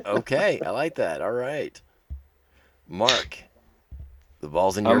 Okay, I like that. All right, Mark, the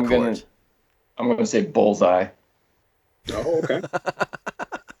ball's in your court. I'm gonna say Bullseye. Oh, okay.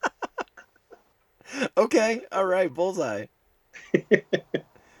 Okay, all right, Bullseye.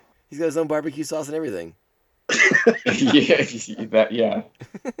 He's got his own barbecue sauce and everything. Yeah.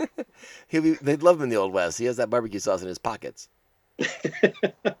 They'd love him in the Old West. He has that barbecue sauce in his pockets.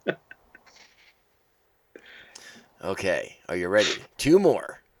 Okay, are you ready? Two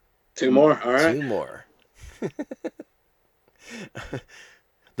more. Two more. All right. Two more.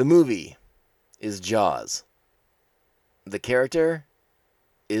 The movie is Jaws. The character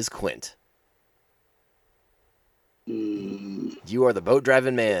is Quint. You are the boat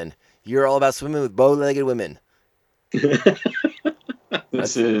driving man. You're all about swimming with bow-legged women. I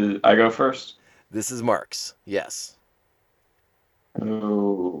go first. This is Mark's. Yes.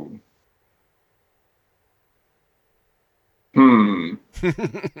 Oh.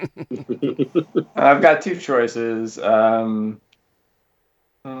 I've got two choices. I'm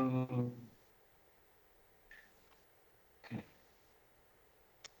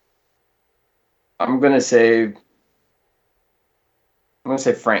gonna say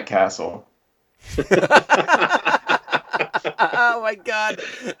Frank Castle. Oh my god,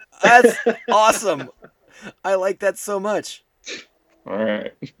 that's awesome! I like that so much. All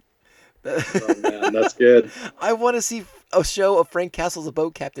right. Oh man, that's good. I want to see a show of Frank Castle as a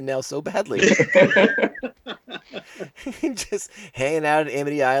boat captain now so badly. Just hanging out at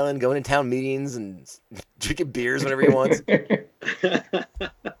Amity Island, going to town meetings, and drinking beers whenever he wants.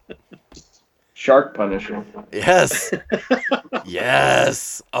 Shark Punisher. Yes.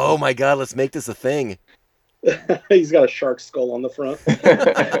 Yes. Oh my god, let's make this a thing. He's got a shark skull on the front.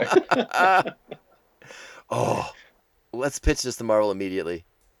 Oh, let's pitch this to Marvel immediately.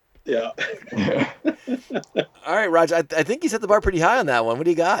 Yeah. All right, Roger. I think you set the bar pretty high on that one. What do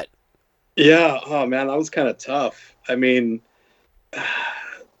you got? Yeah. Oh man, that was kind of tough. I mean,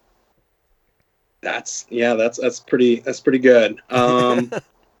 that's pretty good.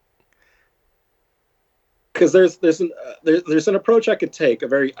 Because there's an approach I could take, a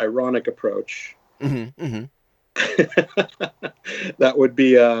very ironic approach. Mm-hmm, mm-hmm. That would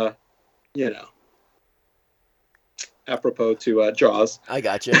be apropos to Jaws. I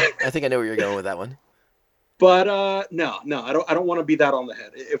got you. I think I know where you're going with that one. But no, I don't want to be that on the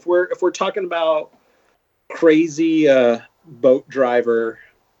head. If we're talking about crazy boat driver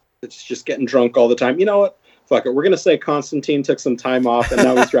that's just getting drunk all the time, you know what? Fuck it. We're gonna say Constantine took some time off and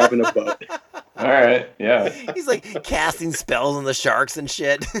now he's driving a boat. All right. Yeah. He's like casting spells on the sharks and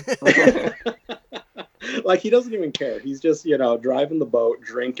shit. Like he doesn't even care. He's just driving the boat,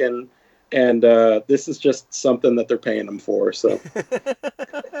 drinking, and this is just something that they're paying him for. So.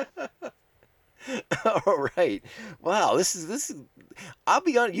 All right. Wow. This is. I'll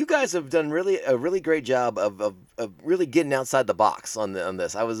be honest. You guys have done a really great job of really getting outside the box on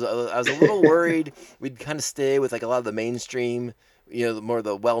this. I was a little worried we'd kind of stay with like a lot of the mainstream, more of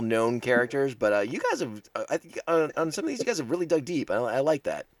the well-known characters. But you guys have, I think, on some of these, you guys have really dug deep. I like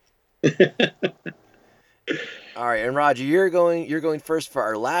that. All right, and Roger, you're going first for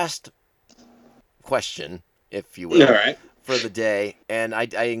our last question, if you will, all right, for the day. And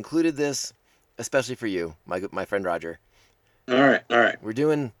I included this especially for you, my friend Roger. All right. We're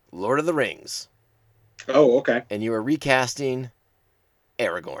doing Lord of the Rings. Oh, okay. And you are recasting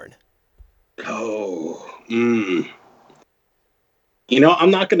Aragorn. Oh, I'm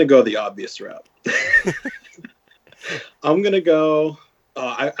not going to go the obvious route. I'm going to go.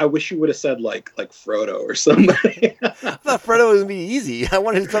 I wish you would have said like Frodo or somebody. I thought Frodo was going to be easy. I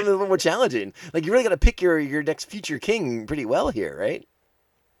wanted something a little more challenging. Like, you really got to pick your next future king pretty well here, right?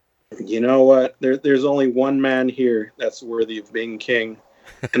 You know what? There's only one man here that's worthy of being king,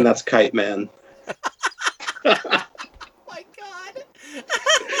 and that's Kite Man. Oh my God.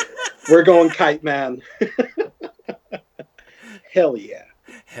 We're going Kite Man. Hell yeah.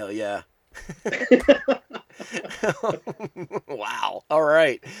 Hell yeah. Wow. All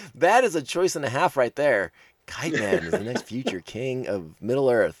right. That is a choice and a half right there. Kite Man is the next future king of Middle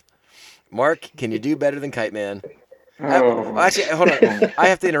Earth. Mark, can you do better than Kite Man? Oh. Actually, hold on. I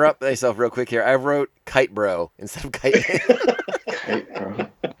have to interrupt myself real quick here. I wrote Kite Bro instead of Kite Man. Kite Bro.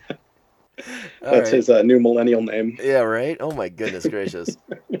 All That's right. his new millennial name. Yeah, right? Oh my goodness gracious.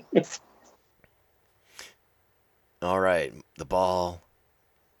 All right. The ball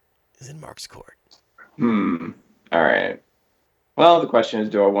is in Mark's court. All right. Well, the question is,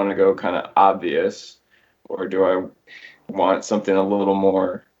 do I want to go kind of obvious, or do I want something a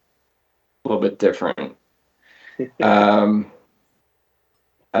little bit different? I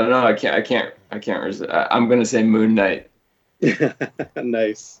don't know. I can't resist. I'm gonna say Moon Knight.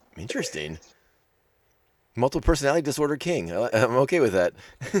 Nice. Interesting. Multiple personality disorder king. I'm okay with that.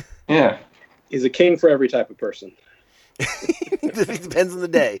 Yeah. He's a king for every type of person. It depends on the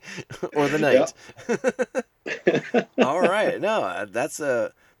day or the night. All right. No, that's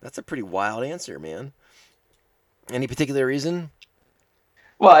a pretty wild answer, man. Any particular reason?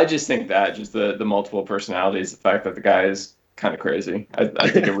 Well, I just think that just the multiple personalities, the fact that the guy is kind of crazy. I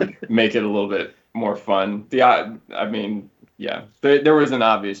think it would make it a little bit more fun. I mean, yeah, there was an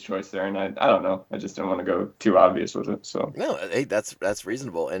obvious choice there, and I don't know. I just didn't want to go too obvious with it. So No, hey, that's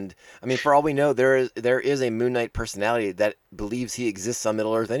reasonable. And I mean, for all we know, there is a Moon Knight personality that believes he exists on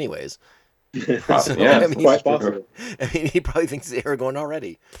Middle Earth, anyways. So, yeah, I mean, Quite possible. I mean, he probably thinks he's Aragorn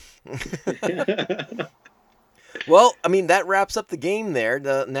already. Well, I mean, that wraps up the game there.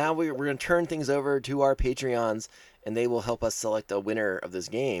 Now we're going to turn things over to our Patreons, and they will help us select a winner of this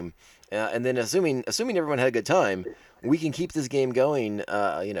game. And then, assuming everyone had a good time, we can keep this game going,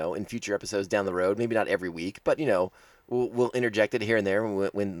 in future episodes down the road. Maybe not every week, but, we'll interject it here and there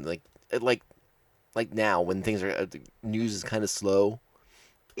when like now, when things are, news is kind of slow.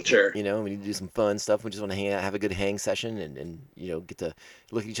 Sure. We need to do some fun stuff. We just want to hang out, have a good hang session, and get to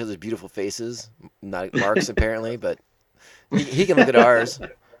look at each other's beautiful faces. Not Mark's apparently, but he can look at ours.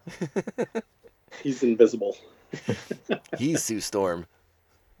 He's invisible. He's Sue Storm.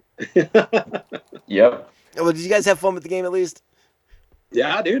 yep. Well, did you guys have fun with the game at least?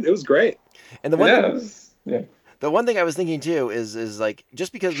 Yeah, dude, it was great. And the one Yeah. the one thing I was thinking too is like,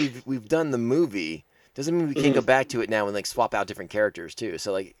 just because we've done the movie doesn't mean we can't go back to it now and like swap out different characters too.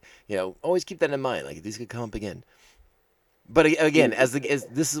 So like, always keep that in mind. Like, these could come up again. But again, as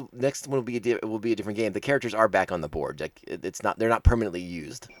this is next one will be a different game. The characters are back on the board. Like, they're not permanently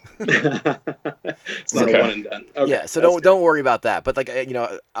used. It's not a one and done. Okay, Yeah, so that's good. don't worry about that. But like,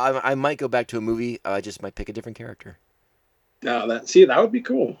 I might go back to a movie. I just might pick a different character. No, that would be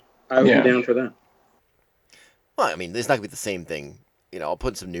cool. I would Yeah. be down for that. Well, I mean, it's not gonna be the same thing. I'll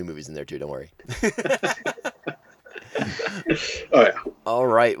put some new movies in there too. Don't worry. Oh yeah. All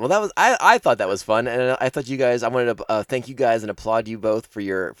right. Well, that was I thought that was fun, and I thought I wanted to thank you guys and applaud you both for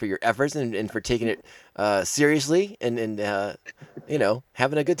your efforts and for taking it seriously and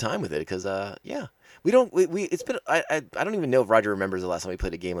having a good time with it. Because it's been I don't even know if Roger remembers the last time we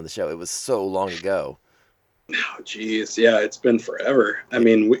played a game on the show. It was so long ago. Oh, geez. Yeah, it's been forever. I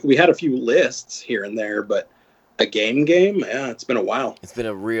mean, we had a few lists here and there, but a game, yeah, it's been a while. It's been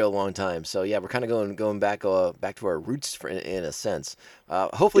a real long time. So yeah, we're kind of going back to our roots in a sense.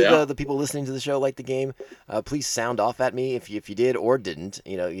 Hopefully the people listening to the show like the game. Please sound off at me if you did or didn't.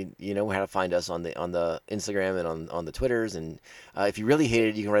 You know how to find us on the Instagram and on the Twitters. And if you really hated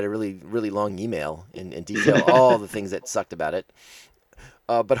it, you can write a really really long email and detail all the things that sucked about it.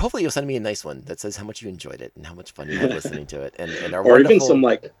 But hopefully you'll send me a nice one that says how much you enjoyed it and how much fun you had listening to it, and our Or wonderful... even some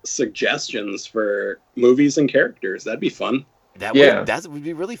like suggestions for movies and characters. That'd be fun. That would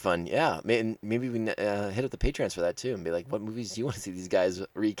be really fun. Yeah, maybe we can hit up the Patreons for that too, and be like, what movies do you want to see these guys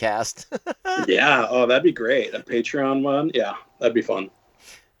recast? Yeah. Oh, that'd be great. A Patreon one. Yeah, that'd be fun.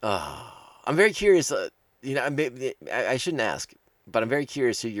 I'm very curious. I shouldn't ask, but I'm very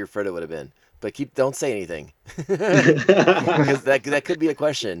curious who your Frodo would have been. But don't say anything, because that could be a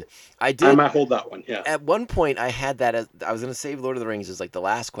question. I might hold that one. Yeah. At one point, I had that as I was going to save Lord of the Rings as like the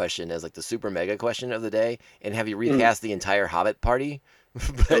last question, as like the super mega question of the day, and have you recast the entire Hobbit party.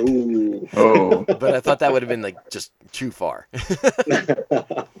 But I thought that would have been like just too far.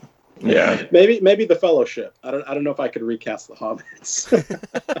 Yeah. Maybe the Fellowship. I don't know if I could recast the Hobbits.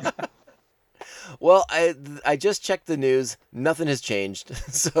 Well, I just checked the news. Nothing has changed.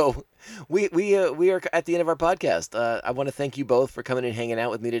 So we are at the end of our podcast. I want to thank you both for coming and hanging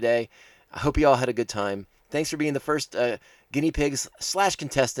out with me today. I hope you all had a good time. Thanks for being the first guinea pigs /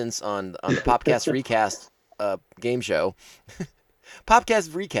 contestants on the Popcast Recast game show.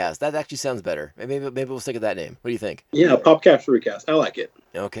 Popcast Recast. That actually sounds better. Maybe we'll stick with that name. What do you think? Yeah, Popcast Recast. I like it.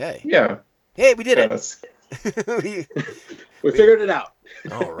 Okay. Yeah. Hey, we did it. We figured it out.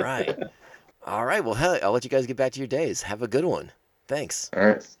 All right. All right. Well, hell, I'll let you guys get back to your days. Have a good one. Thanks. All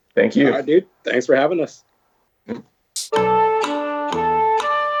right. Thank you. All right, dude. Thanks for having us.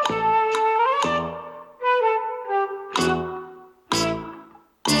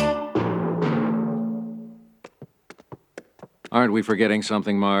 Aren't we forgetting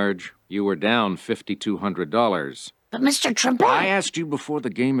something, Marge? You were down $5,200. But Mr. Trebek... I asked you before the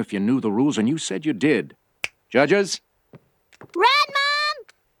game if you knew the rules, and you said you did. Judges? Red Mom!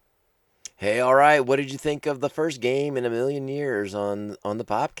 Hey, all right. What did you think of the first game in a million years on the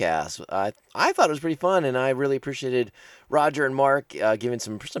podcast? I thought it was pretty fun, and I really appreciated Roger and Mark giving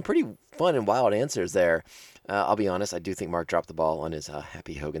some pretty fun and wild answers there. I'll be honest, I do think Mark dropped the ball on his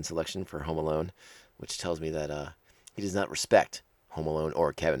Happy Hogan selection for Home Alone, which tells me that he does not respect Home Alone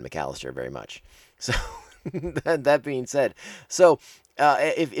or Kevin McAllister very much. So that being said,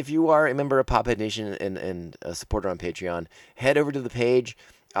 if you are a member of Pophead Nation and a supporter on Patreon, head over to the page.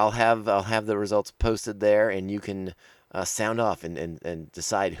 I'll have the results posted there, and you can sound off and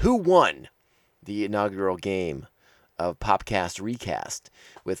decide who won the inaugural game of Popcast Recast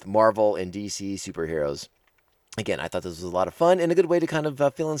with Marvel and DC superheroes. Again, I thought this was a lot of fun and a good way to kind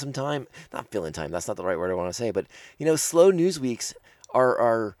of fill in some time. Not fill in time, that's not the right word I want to say, but, slow news weeks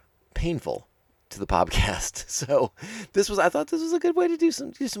are painful to the podcast. So I thought this was a good way to do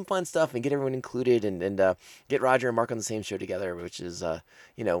some fun stuff and get everyone included and get Roger and Mark on the same show together, which is,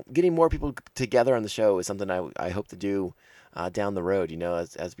 getting more people together on the show is something I hope to do down the road,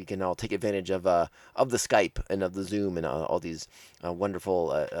 as we can all take advantage of the Skype and of the Zoom and all these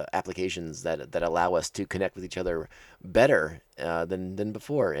wonderful applications that allow us to connect with each other better than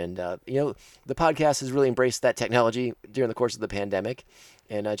before. And, the podcast has really embraced that technology during the course of the pandemic.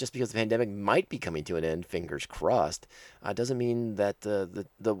 And just because the pandemic might be coming to an end, fingers crossed, doesn't mean that the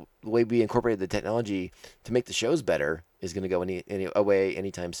way we incorporated the technology to make the shows better is going to go away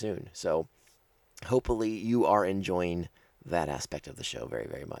anytime soon. So hopefully you are enjoying that aspect of the show very,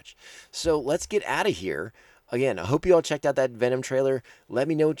 very much. So let's get out of here. Again, I hope you all checked out that Venom trailer. Let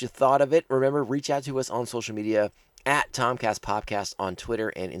me know what you thought of it. Remember, reach out to us on social media at TomcastPopcast on Twitter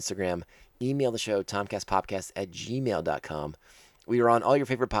and Instagram. Email the show, tomcastpopcast@gmail.com. We are on all your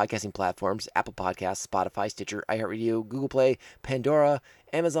favorite podcasting platforms: Apple Podcasts, Spotify, Stitcher, iHeartRadio, Google Play, Pandora,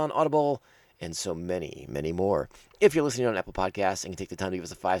 Amazon Audible, and so many, many more. If you're listening on Apple Podcasts and can take the time to give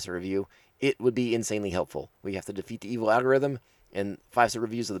us a 5-star review, it would be insanely helpful. We have to defeat the evil algorithm, and 5-star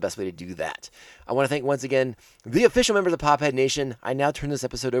reviews are the best way to do that. I want to thank once again the official members of Pophead Nation. I now turn this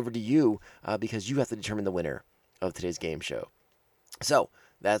episode over to you because you have to determine the winner of today's game show. So,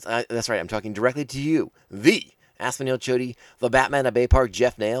 that's right. I'm talking directly to you, the Aspen Hill Chody, the Batman of Bay Park,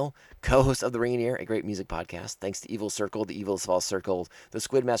 Jeff Nail, co-host of The Ringing Ear, a great music podcast. Thanks to Evil Circle, the Evil Falls Circle, the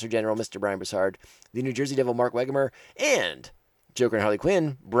Squid Master General, Mr. Brian Broussard, the New Jersey Devil, Mark Wegemer, and Joker and Harley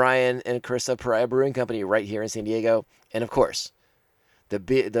Quinn, Brian and Carissa, Pariah Brewing Company, right here in San Diego, and of course, the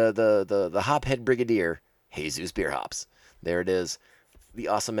Hophead Brigadier, Jesus Beer Hops. There it is. The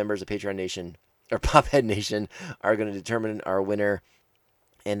awesome members of Patreon Nation or Pophead Nation are going to determine our winner,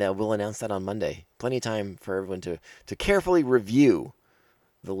 and we'll announce that on Monday. Plenty of time for everyone to carefully review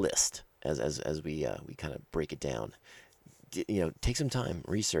the list as we kind of break it down. Take some time,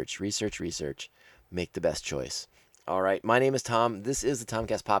 research, make the best choice. All right, my name is Tom. This is the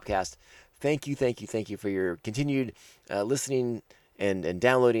Tomcast Popcast. Thank you for your continued listening and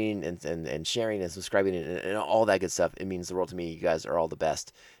downloading and sharing and subscribing and all that good stuff. It means the world to me. You guys are all the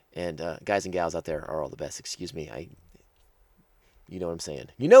best. And guys and gals out there are all the best. Excuse me. You know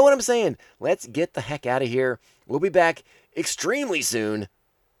what I'm saying. Let's get the heck out of here. We'll be back extremely soon.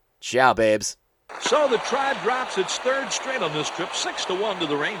 Ciao, babes. So the Tribe drops its third straight on this trip, 6-1 to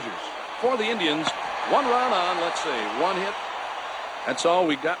the Rangers. For the Indians, one run on, one hit. That's all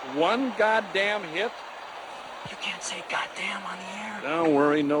we got. One goddamn hit. You can't say goddamn on the air. Don't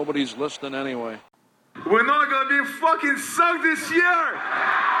worry, nobody's listening anyway. We're not gonna be fucking sucked this year.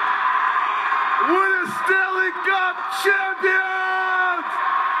 We're the Stanley Cup champions!